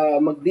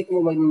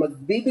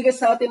 magbibigay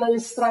sa atin ng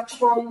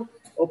instruction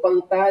upang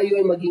tayo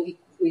ay maging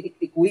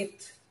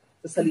equipped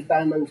sa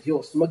salita ng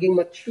Diyos, maging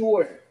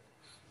mature.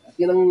 At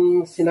yan ang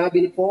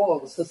sinabi ni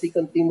Paul sa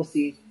 2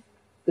 Timothy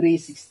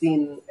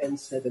 3:16 and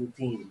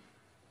 17.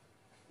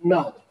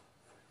 Now,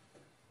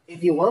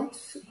 if you want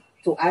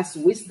to ask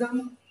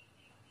wisdom,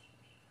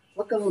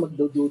 huwag kang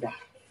magdududa.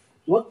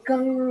 Huwag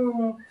kang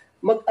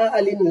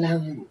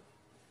mag-aalinlangan.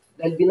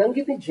 Dahil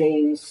binanggit ni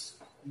James,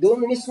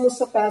 doon mismo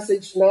sa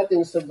passage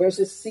natin sa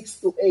verses 6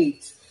 to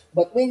 8,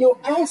 but when you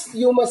ask,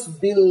 you must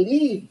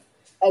believe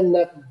and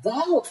not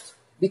doubt,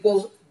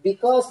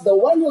 because the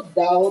one who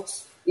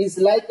doubts is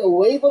like a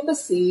wave of the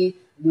sea,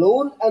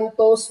 blown and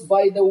tossed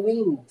by the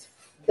wind.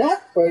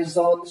 That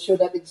person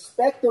should not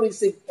expect to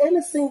receive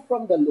anything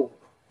from the Lord.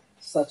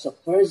 Such a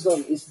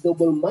person is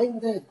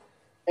double-minded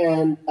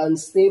and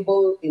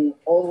unstable in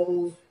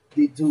all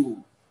they do.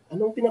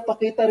 Anong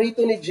pinapakita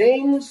rito ni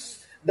James?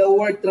 The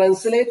word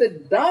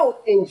translated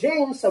doubt in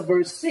James sa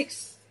verse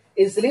 6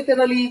 is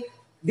literally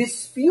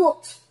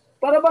dispute.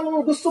 Para bang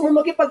gusto mo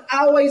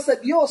makipag-away sa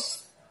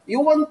Diyos. You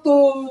want to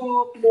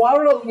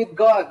quarrel with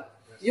God.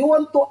 You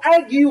want to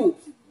argue.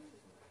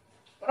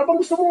 Para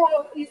bang gusto mo,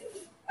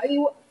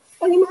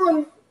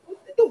 Panginoon,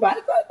 ito ba?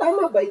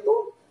 Tama ba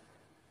ito?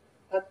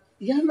 At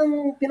yan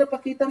ang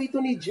pinapakita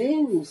rito ni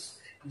James.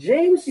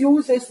 James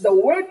uses the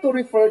word to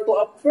refer to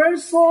a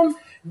person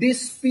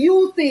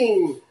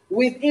disputing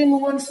within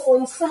one's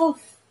own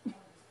self.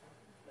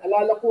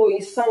 Alala ko,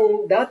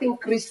 isang dating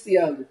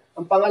Christian,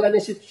 ang pangalan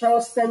niya si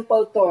Charles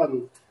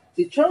Templeton.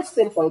 Si Charles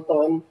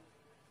Templeton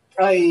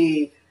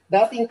ay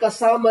dating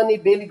kasama ni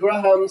Billy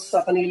Graham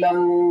sa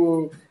kanilang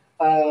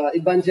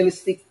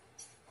evangelistic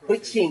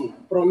preaching.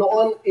 Pero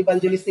noon,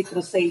 evangelistic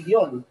crusade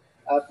yun.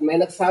 At may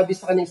nagsabi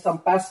sa kanyang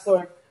isang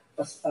pastor,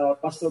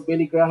 Pastor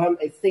Billy Graham,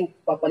 I think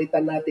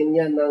papalitan natin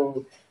yan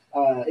ng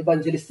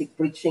evangelistic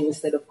preaching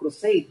instead of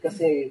crusade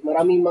kasi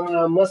maraming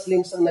mga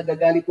Muslims ang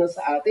nagagalit na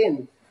sa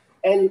atin.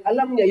 And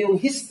alam niya yung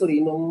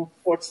history ng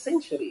 4th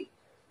century.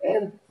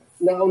 And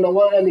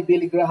naunawaan ni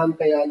Billy Graham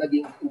kaya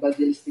naging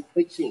evangelistic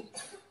preaching.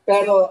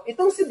 Pero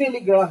itong si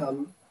Billy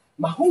Graham,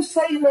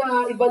 mahusay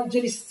na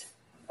evangelist.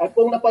 At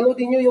kung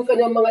napanoodin niyo yung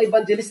kanyang mga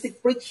evangelistic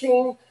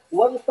preaching,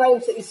 one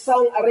time sa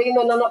isang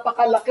arena na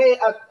napakalaki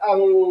at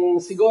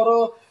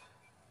siguro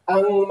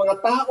ang mga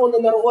tao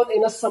na naroon ay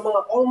nasa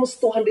mga almost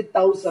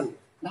 200,000.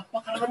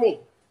 Napakarami.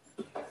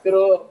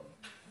 Pero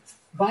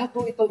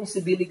bago itong si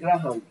Billy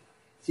Graham,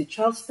 si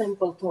Charles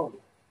Templeton,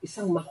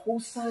 isang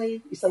mahusay,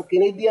 isang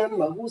Canadian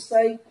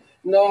mahusay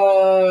na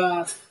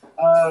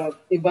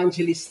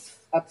evangelist.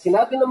 At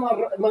sinabi ng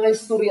mga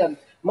historian,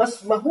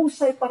 Mas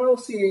mahusay pa raw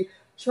si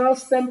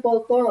Charles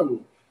Templeton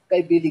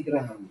kay Billy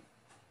Graham.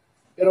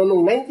 Pero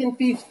noong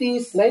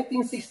 1950s,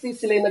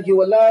 1960s, sila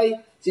naghiwalay.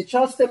 Si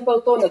Charles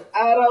Templeton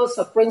nag-aral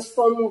sa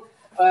Princeton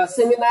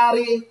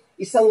Seminary,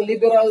 isang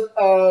liberal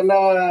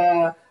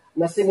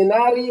na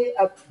seminary,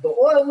 at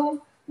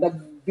doon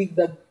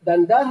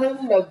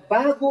dandahan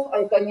nagbago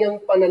ang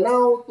kanyang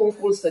pananaw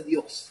tungkol sa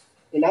Diyos.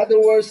 In other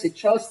words, si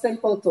Charles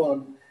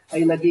Templeton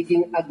ay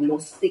nagiging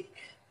agnostic.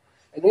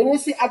 And when we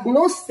say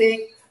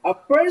agnostic, a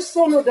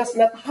person who does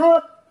not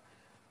have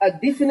a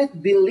definite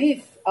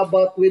belief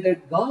about whether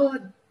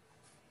God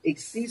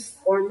exists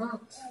or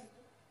not.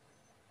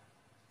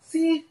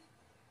 See,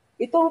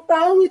 itong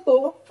tao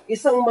ito,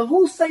 isang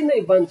mahusay na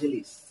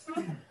evangelist.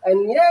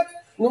 And yet,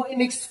 nung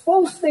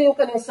in-expose na yung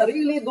kanyang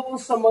sarili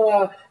doon sa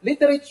mga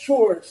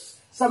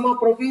literatures, sa mga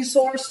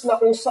professors na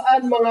kung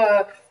saan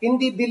mga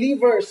hindi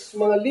believers,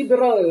 mga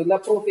liberal na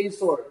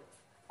professor,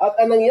 at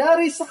ang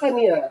nangyari sa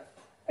kanya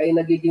ay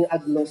nagiging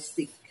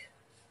agnostic.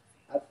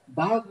 At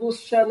bago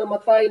siya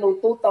namatay noong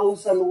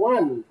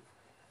 2001,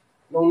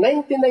 noong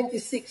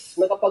 1996,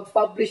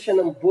 nakapag-publish siya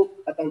ng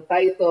book at ang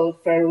title,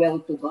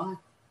 Farewell to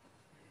God.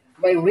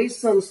 My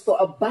Reasons to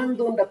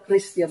Abandon the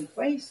Christian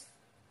Faith.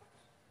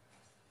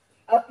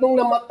 At nung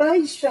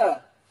namatay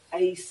siya,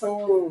 ay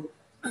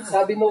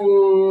sabi nung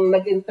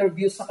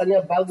nag-interview sa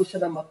kanya bago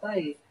siya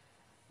namatay,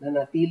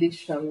 nanatili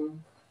siyang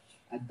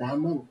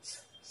adamant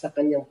sa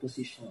kanyang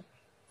posisyon.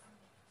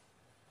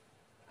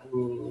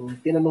 Ang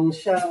tinanong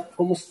siya,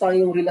 kumusta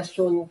yung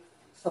relasyon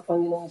sa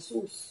Panginoong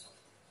Hesus?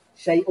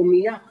 Siya'y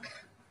umiyak.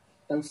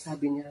 Ang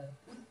sabi niya,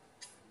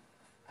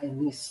 I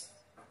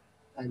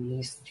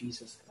miss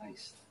Jesus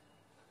Christ.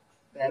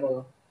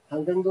 Pero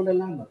hanggang doon na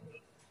lamang.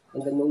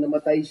 Hanggang nung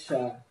namatay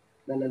siya,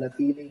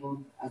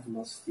 nananatiling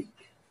agnostic.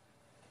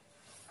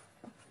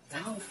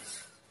 Doubt.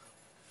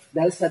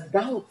 Dahil sa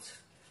doubt,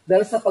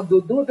 dahil sa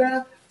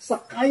pagdududa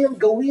sa kayang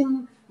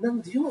gawin ng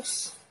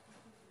Diyos.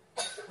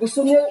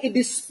 Gusto niyang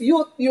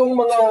i-dispute yung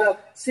mga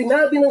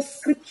sinabi ng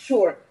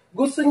Scripture.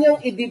 Gusto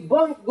niyang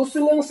i-debunk. Gusto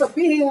niyang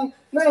sabihin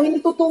na hindi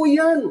totoo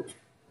yan.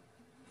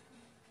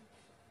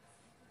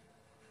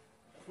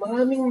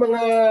 Maraming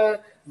mga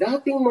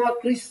dating mga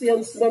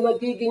Christians na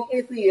nagiging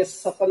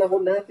atheists sa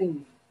panahon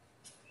natin.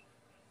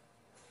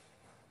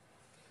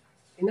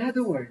 In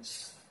other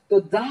words, to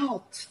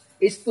doubt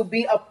is to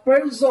be a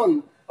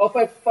person of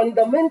a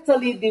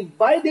fundamentally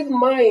divided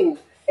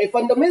mind, a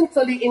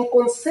fundamentally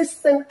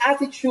inconsistent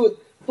attitude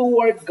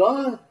toward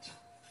God.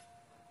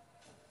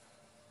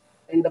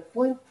 And the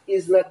point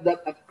is not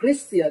that a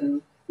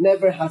Christian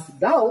never has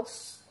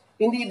doubts.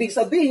 Hindi ibig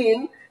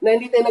sabihin na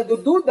hindi tayo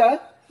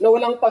nagdududa, na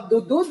walang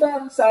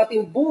pagdududa sa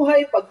ating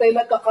buhay, pag tayo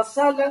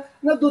nagkakasala,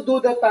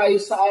 nagdududa tayo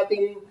sa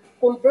ating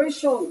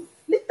conversion.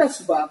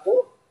 Ligtas ba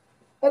ako?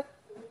 At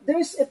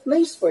there's a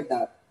place for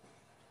that.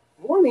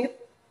 Ngunit,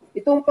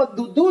 itong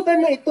pagdududa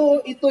na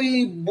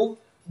ito'y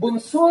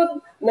bunsod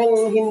ng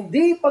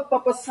hindi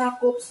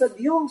pagpapasakop sa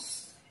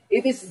Diyos.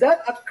 It is that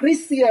a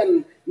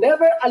Christian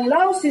never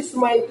allows his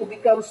mind to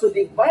become so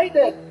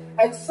divided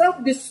and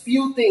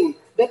self-disputing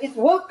that it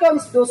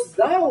welcomes those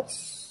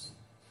doubts.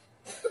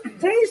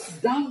 There is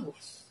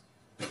doubts.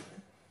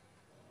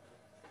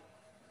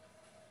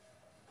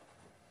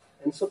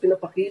 And so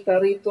pinapakita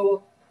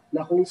rito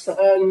na kung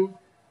saan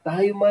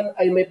tayo man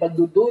ay may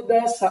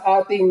pagdududa sa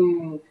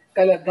ating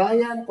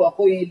kalagayan, kung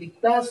ako'y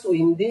ligtas o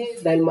hindi,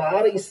 dahil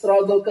maaaring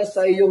struggle ka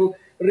sa iyong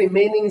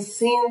remaining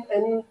sin,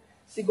 and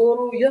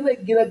siguro yan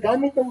ay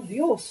ginagamit ng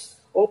Diyos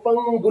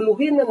upang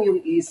guluhin ang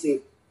iyong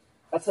isip.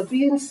 At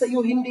sabihin sa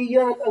iyo, hindi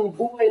yan ang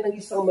buhay ng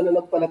isang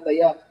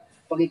mananampalataya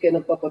pag ikay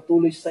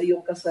nagpapatuloy sa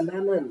iyong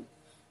kasalanan.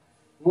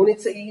 Ngunit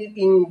sa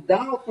iyong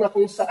doubt na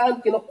kung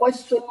saan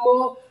kino-question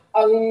mo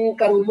ang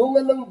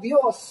karunungan ng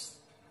Diyos,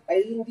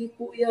 ay hindi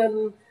po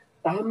yan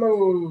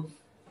tamang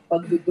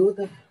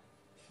pagdududa.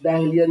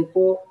 Dahil yan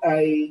po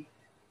ay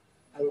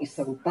ang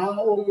isang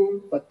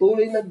taong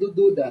patuloy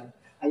nagdududa,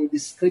 ang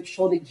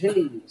description ni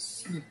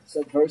James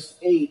sa verse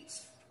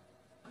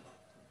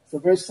 8. Sa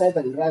verse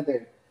 7,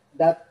 rather,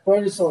 that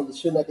person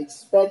should not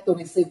expect to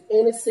receive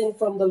anything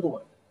from the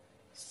Lord.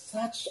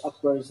 Such a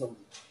person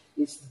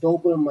is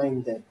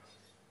double-minded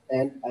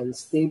and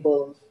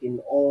unstable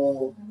in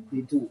all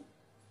we do.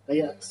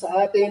 Kaya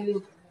sa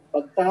atin,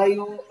 pag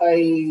tayo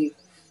ay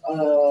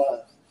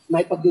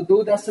may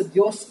pagdududa sa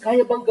Diyos,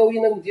 kaya bang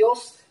gawin ng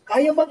Diyos?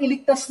 Kaya bang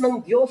iligtas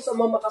ng Diyos ang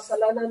mga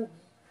makasalanan?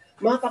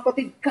 Mga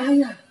kapatid,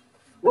 kaya.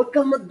 Huwag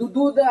kang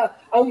magdududa.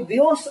 Ang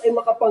Diyos ay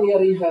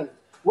makapangyarihan.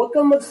 Huwag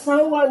kang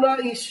magsawa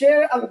na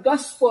i-share ang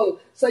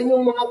gospel sa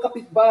inyong mga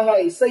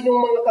kapitbahay, sa inyong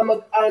mga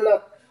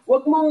kamag-anak.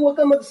 Huwag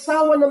kang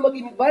magsawa na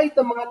mag-invite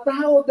ang mga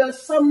tao dahil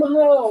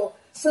somehow,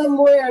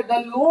 somewhere,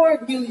 the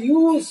Lord will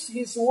use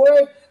His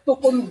word to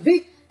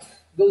convict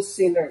those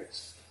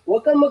sinners.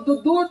 Huwag kang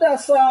magdududa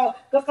sa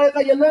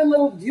kakayanan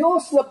ng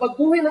Diyos na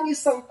baguhin ang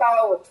isang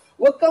tao.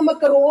 Huwag kang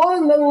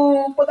magkaroon ng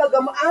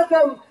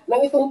pag-agam-agam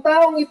ng itong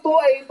taong ito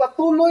ay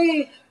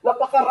patuloy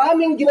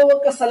napakaraming ginawang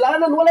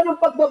kasalanan. Wala nang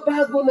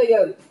pagbabago na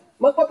yan.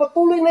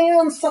 Magpapatuloy na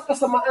yan sa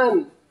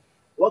kasamaan.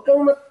 Huwag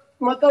kang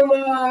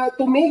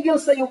tumigil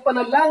sa iyong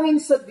panalangin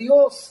sa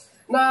Diyos,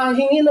 na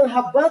hingi ng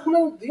habag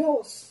ng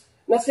Diyos,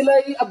 na sila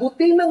ay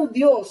abutin ng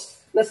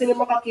Diyos, na sila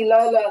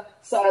makakilala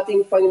sa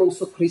ating Panginoong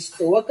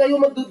Kristo. Huwag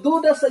kayong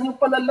magdududa sa inyong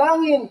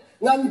panalangin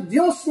na ang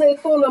Diyos na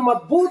ito na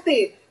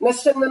mabuti, na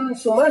siyang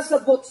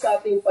sumasagot sa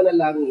ating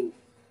panalangin.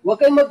 Huwag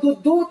kayong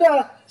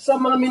magdududa sa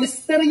mga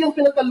ministeryong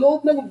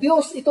pinakaloob ng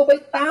Diyos. Ito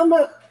ba'y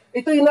tama?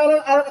 Ito'y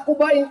ako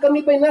ba,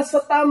 kami ba'y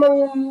nasa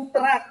tamang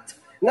track?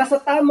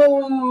 Nasa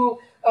tamang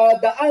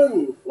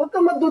daan. Huwag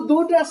kang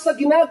magdududa sa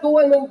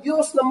ginagawa ng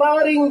Diyos na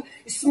maaaring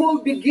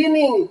small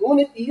beginning.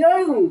 Ngunit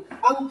iyan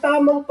ang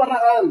tamang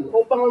paraan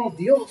upang ang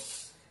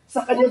Diyos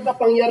sa kanyang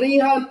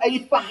kapangyarihan ay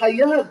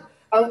ipahayag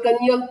ang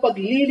kanyang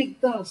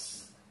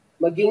pagliligtas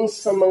maging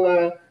sa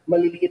mga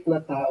maliliit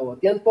na tao. At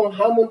yan po ang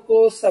hamon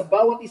ko sa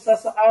bawat isa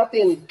sa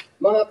atin,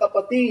 mga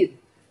kapatid.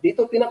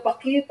 Dito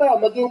pinapakita,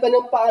 maging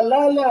kanyang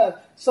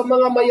paalala sa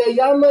mga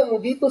mayayaman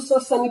dito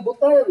sa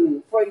sanlibutan.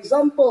 For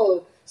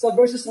example, sa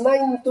verses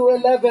 9 to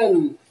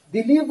 11,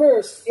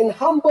 believers in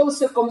humble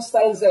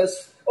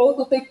circumstances ought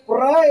to take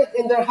pride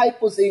in their high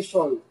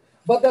position,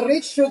 but the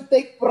rich should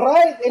take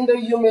pride in their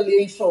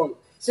humiliation,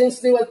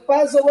 since they will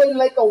pass away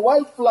like a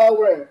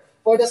wildflower,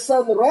 for the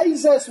sun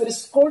rises with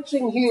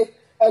scorching heat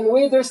and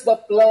withers the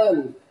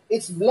plant.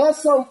 Its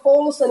blossom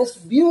falls and its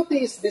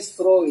beauty is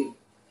destroyed.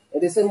 In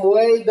the same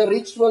way, the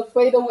rich will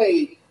fade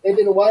away,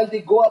 even while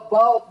they go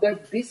about their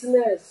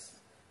business.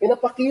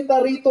 Pinapakita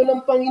rito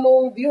ng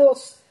Panginoong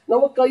Diyos na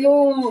huwag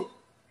kayong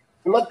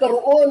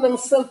magkaroon ng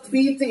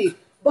self-pity.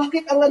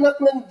 Bakit ang anak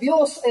ng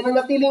Diyos ay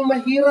nanatiling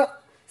mahirap,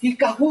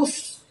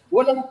 hikahus,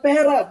 walang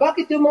pera?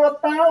 Bakit yung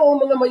mga tao,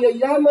 mga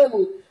mayayaman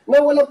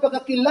na walang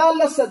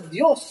pagkakilala sa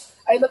Diyos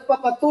ay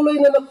nagpapatuloy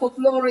na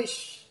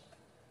nagpo-flourish?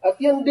 At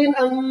yan din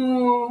ang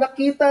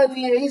nakita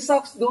ni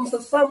Isaac doon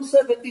sa Psalm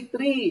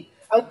 73,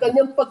 ang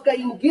kanyang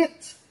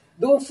pagkainggit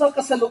doon sa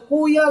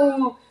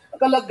kasalukuyang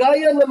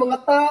kalagayan ng mga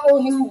tao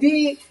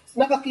hindi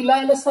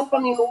nakakilala sa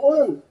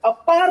Panginoon.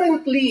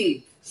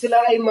 Apparently,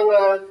 sila ay mga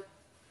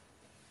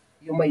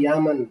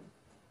yumayaman.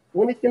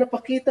 Ngunit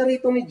pinapakita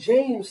rito ni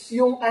James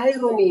yung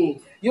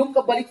irony, yung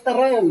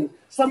kabaliktaran.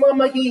 Sa mga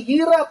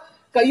mahihirap,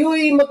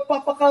 kayo'y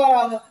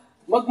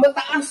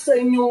magmataas sa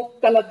inyong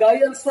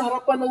kalagayan sa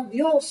harapan ng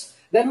Diyos.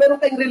 Dahil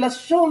meron kayong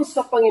relasyon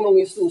sa Panginoong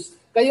Yesus.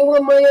 Kayo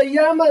nga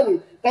mayayaman,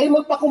 kayo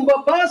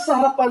magpakumbaba sa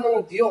harapan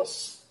ng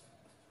Diyos.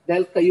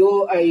 Dahil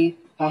kayo ay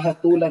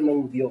hahatulan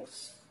ng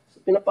Diyos.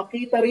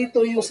 Pinapakita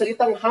rito yung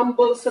salitang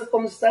humble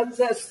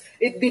circumstances.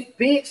 It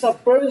depicts a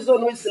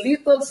person with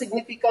little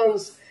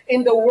significance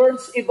in the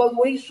world's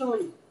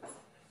evaluation.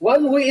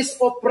 One who is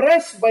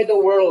oppressed by the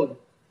world.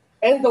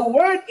 And the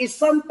world is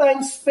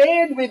sometimes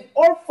paired with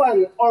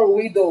orphan or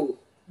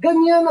widow.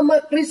 Ganyan ang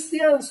mga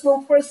Christians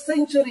noong first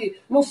century,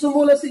 nung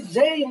sumula si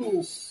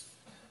James.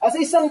 As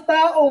isang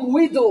taong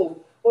widow,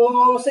 o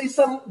sa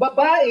isang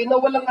babae na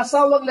walang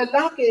asawang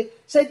lalaki,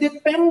 siya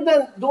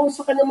dependent doon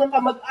sa kanyang mga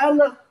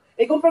kamag-anak.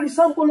 Kung for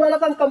example, wala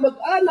kang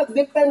kamag-anak,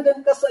 dependent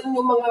ka sa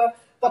inyong mga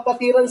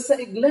kapatiran sa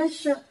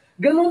iglesia.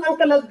 Ganun ang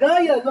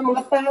kalagayan ng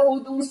mga tao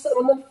doon sa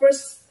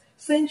first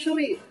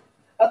century.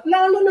 At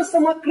lalo na sa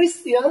mga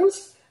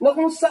Christians, na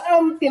kung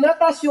saan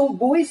tinataas yung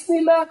buwis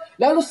nila,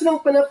 lalo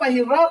silang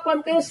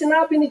pinapahirapan, kaya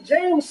sinabi ni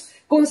James,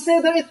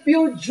 consider it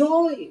pure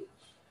joy.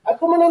 At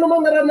kung ano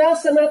namang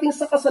naranasan natin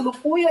sa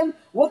kasalukuyan,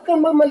 huwag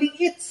kang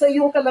mamaliit sa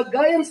iyong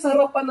kalagayan sa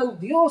harapan ng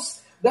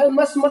Diyos dahil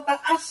mas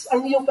mataas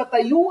ang iyong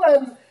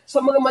katayuan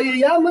sa mga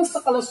mayayaman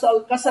sa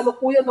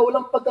kasalukuyan na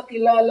walang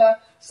pagkakilala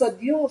sa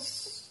Diyos.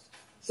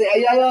 Si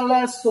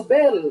Ayala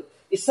Sobel,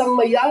 isang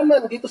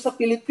mayaman dito sa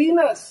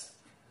Pilipinas.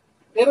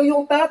 Pero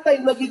yung tatay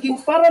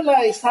nagiging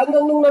paralyzed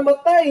hanggang nung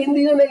namatay,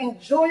 hindi na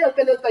na-enjoy ang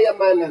kanyang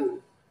kayamanan.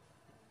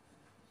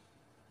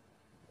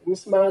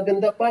 Mas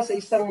maganda pa sa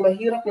isang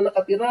mahirap na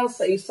nakatira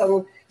sa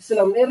isang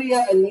Islam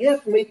area and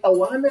yet may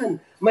tawanan,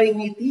 may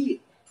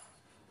ngiti.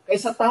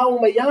 Kaysa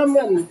taong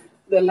mayaman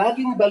na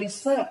laging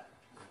balisa.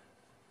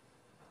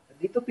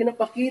 Dito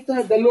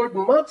pinapakita, the Lord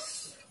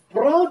mocks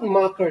proud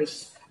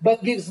mockers,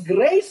 but gives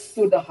grace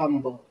to the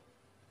humble.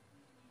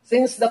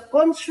 Since the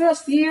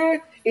contrast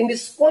here in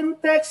this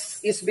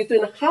context is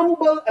between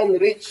humble and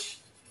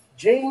rich,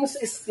 James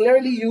is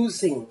clearly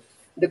using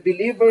the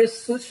believer's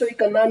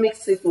socioeconomic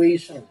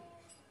situation.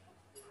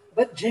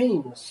 But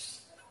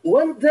James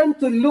wants them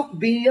to look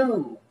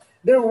beyond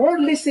their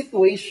worldly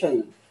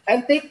situation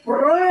and take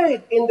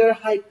pride in their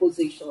high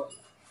position.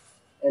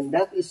 And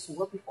that is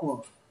what we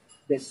call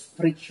the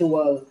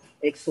spiritual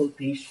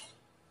exaltation.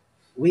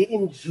 We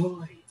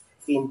enjoy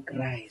in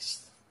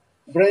Christ.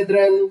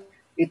 Brethren,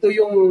 ito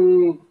yung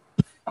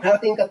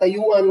ating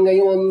katayuan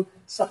ngayon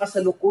sa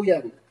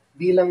kasalukuyan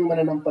bilang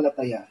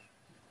mananampalataya.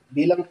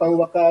 Bilang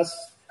pangwakas,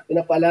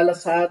 pinapaalala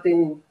sa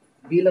atin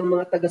bilang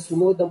mga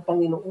tagasunod ng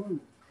Panginoon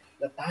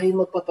na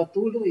tayo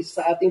magpapatuloy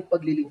sa ating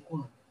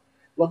paglilingkod.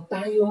 Huwag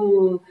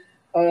tayong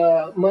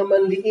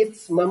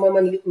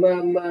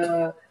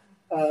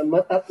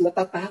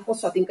natatakot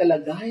sa ating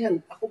kalagayan.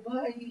 Ako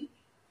ba ay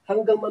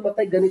hanggang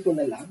mamatay ganito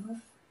na lang?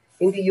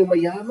 Hindi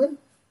yumayaman?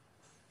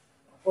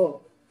 Ako,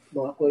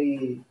 nung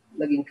ako'y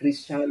naging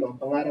Kristiyano. Ang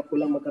pangarap ko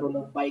lang magkaroon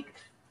ng bike.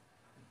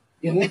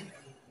 Yan lang.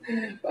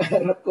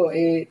 Pangarap ko,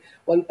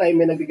 one time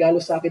may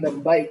nagregalo sa akin ng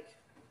bike.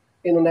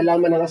 Nung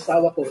nalaman ng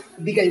asawa ko,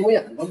 bigay mo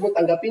yan, huwag mo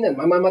tanggapin yan,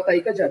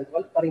 mamamatay ka dyan,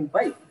 wala pa rin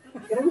bike.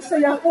 Pero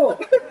masaya ko.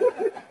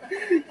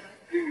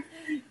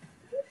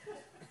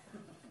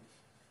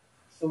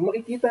 So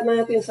makikita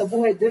natin sa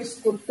buhay, there's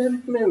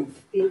contentment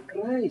in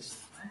Christ.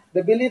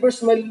 The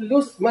believers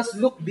must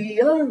look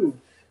beyond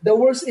the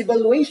world's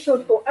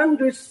evaluation to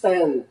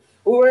understand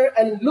where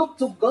and look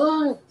to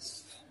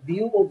God's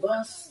view of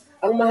us.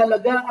 Ang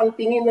mahalaga, ang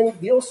tingin ng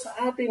Diyos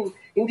sa atin,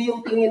 hindi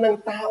yung tingin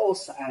ng tao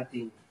sa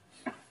atin.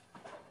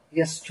 He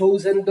has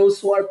chosen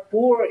those who are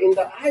poor in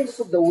the eyes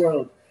of the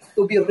world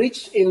to be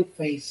rich in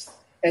faith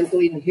and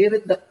to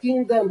inherit the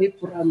kingdom He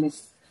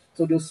promised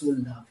to those who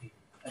love Him.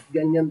 At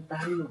ganyan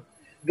tayo.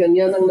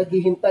 Ganyan ang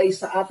naghihintay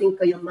sa ating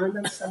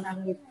kayamanan sa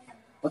langit.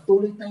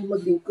 Patuloy tayong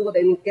maglingkod.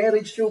 I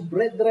encourage you,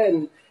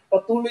 brethren,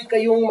 patuloy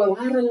kayong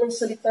mangaral ng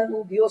salita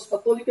ng Diyos.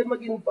 Patuloy kayong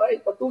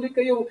mag-invite. Patuloy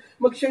kayong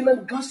mag-share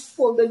ng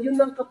gospel dahil yun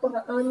ang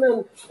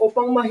kaparaanan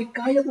upang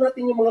mahikayat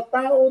natin yung mga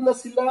tao na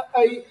sila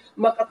ay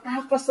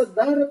makatakas sa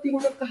darating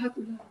na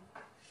kahatulan.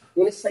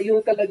 Ngunit sa iyong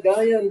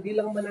kalagayan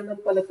bilang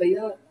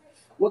mananampalataya,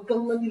 huwag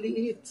kang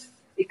maniliit.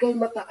 Ika'y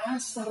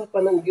mataas sa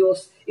harapan ng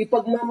Diyos.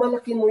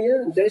 Ipagmamalaki mo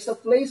yan. There is a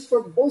place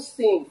for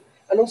boasting.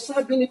 Anong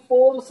sabi ni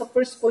Paul sa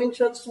 1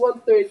 Corinthians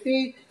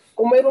 1:30?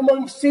 Kung mayroon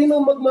mang sino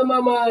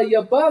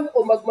magmamamayabang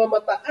o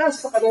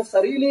magmamataas sa kanyang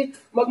sarili,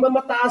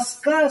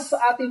 magmamataas ka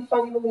sa ating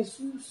Panginoong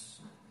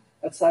Hesus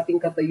at sa ating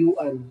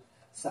katayuan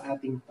sa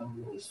ating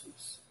Panginoong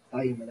Hesus.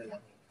 Tayo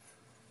manalangin.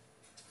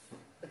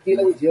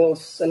 Dakilang Diyos,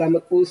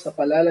 salamat po sa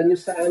paalala niyo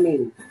sa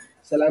amin.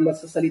 Salamat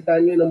sa salita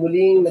niyo na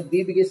muling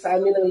nagbibigay sa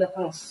amin ng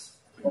lakas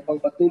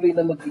upang patuloy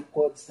na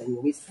maglingkod sa inyo.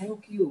 We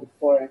thank you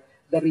for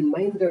the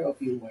reminder of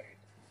your word.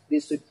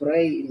 This we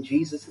pray in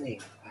Jesus'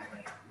 name.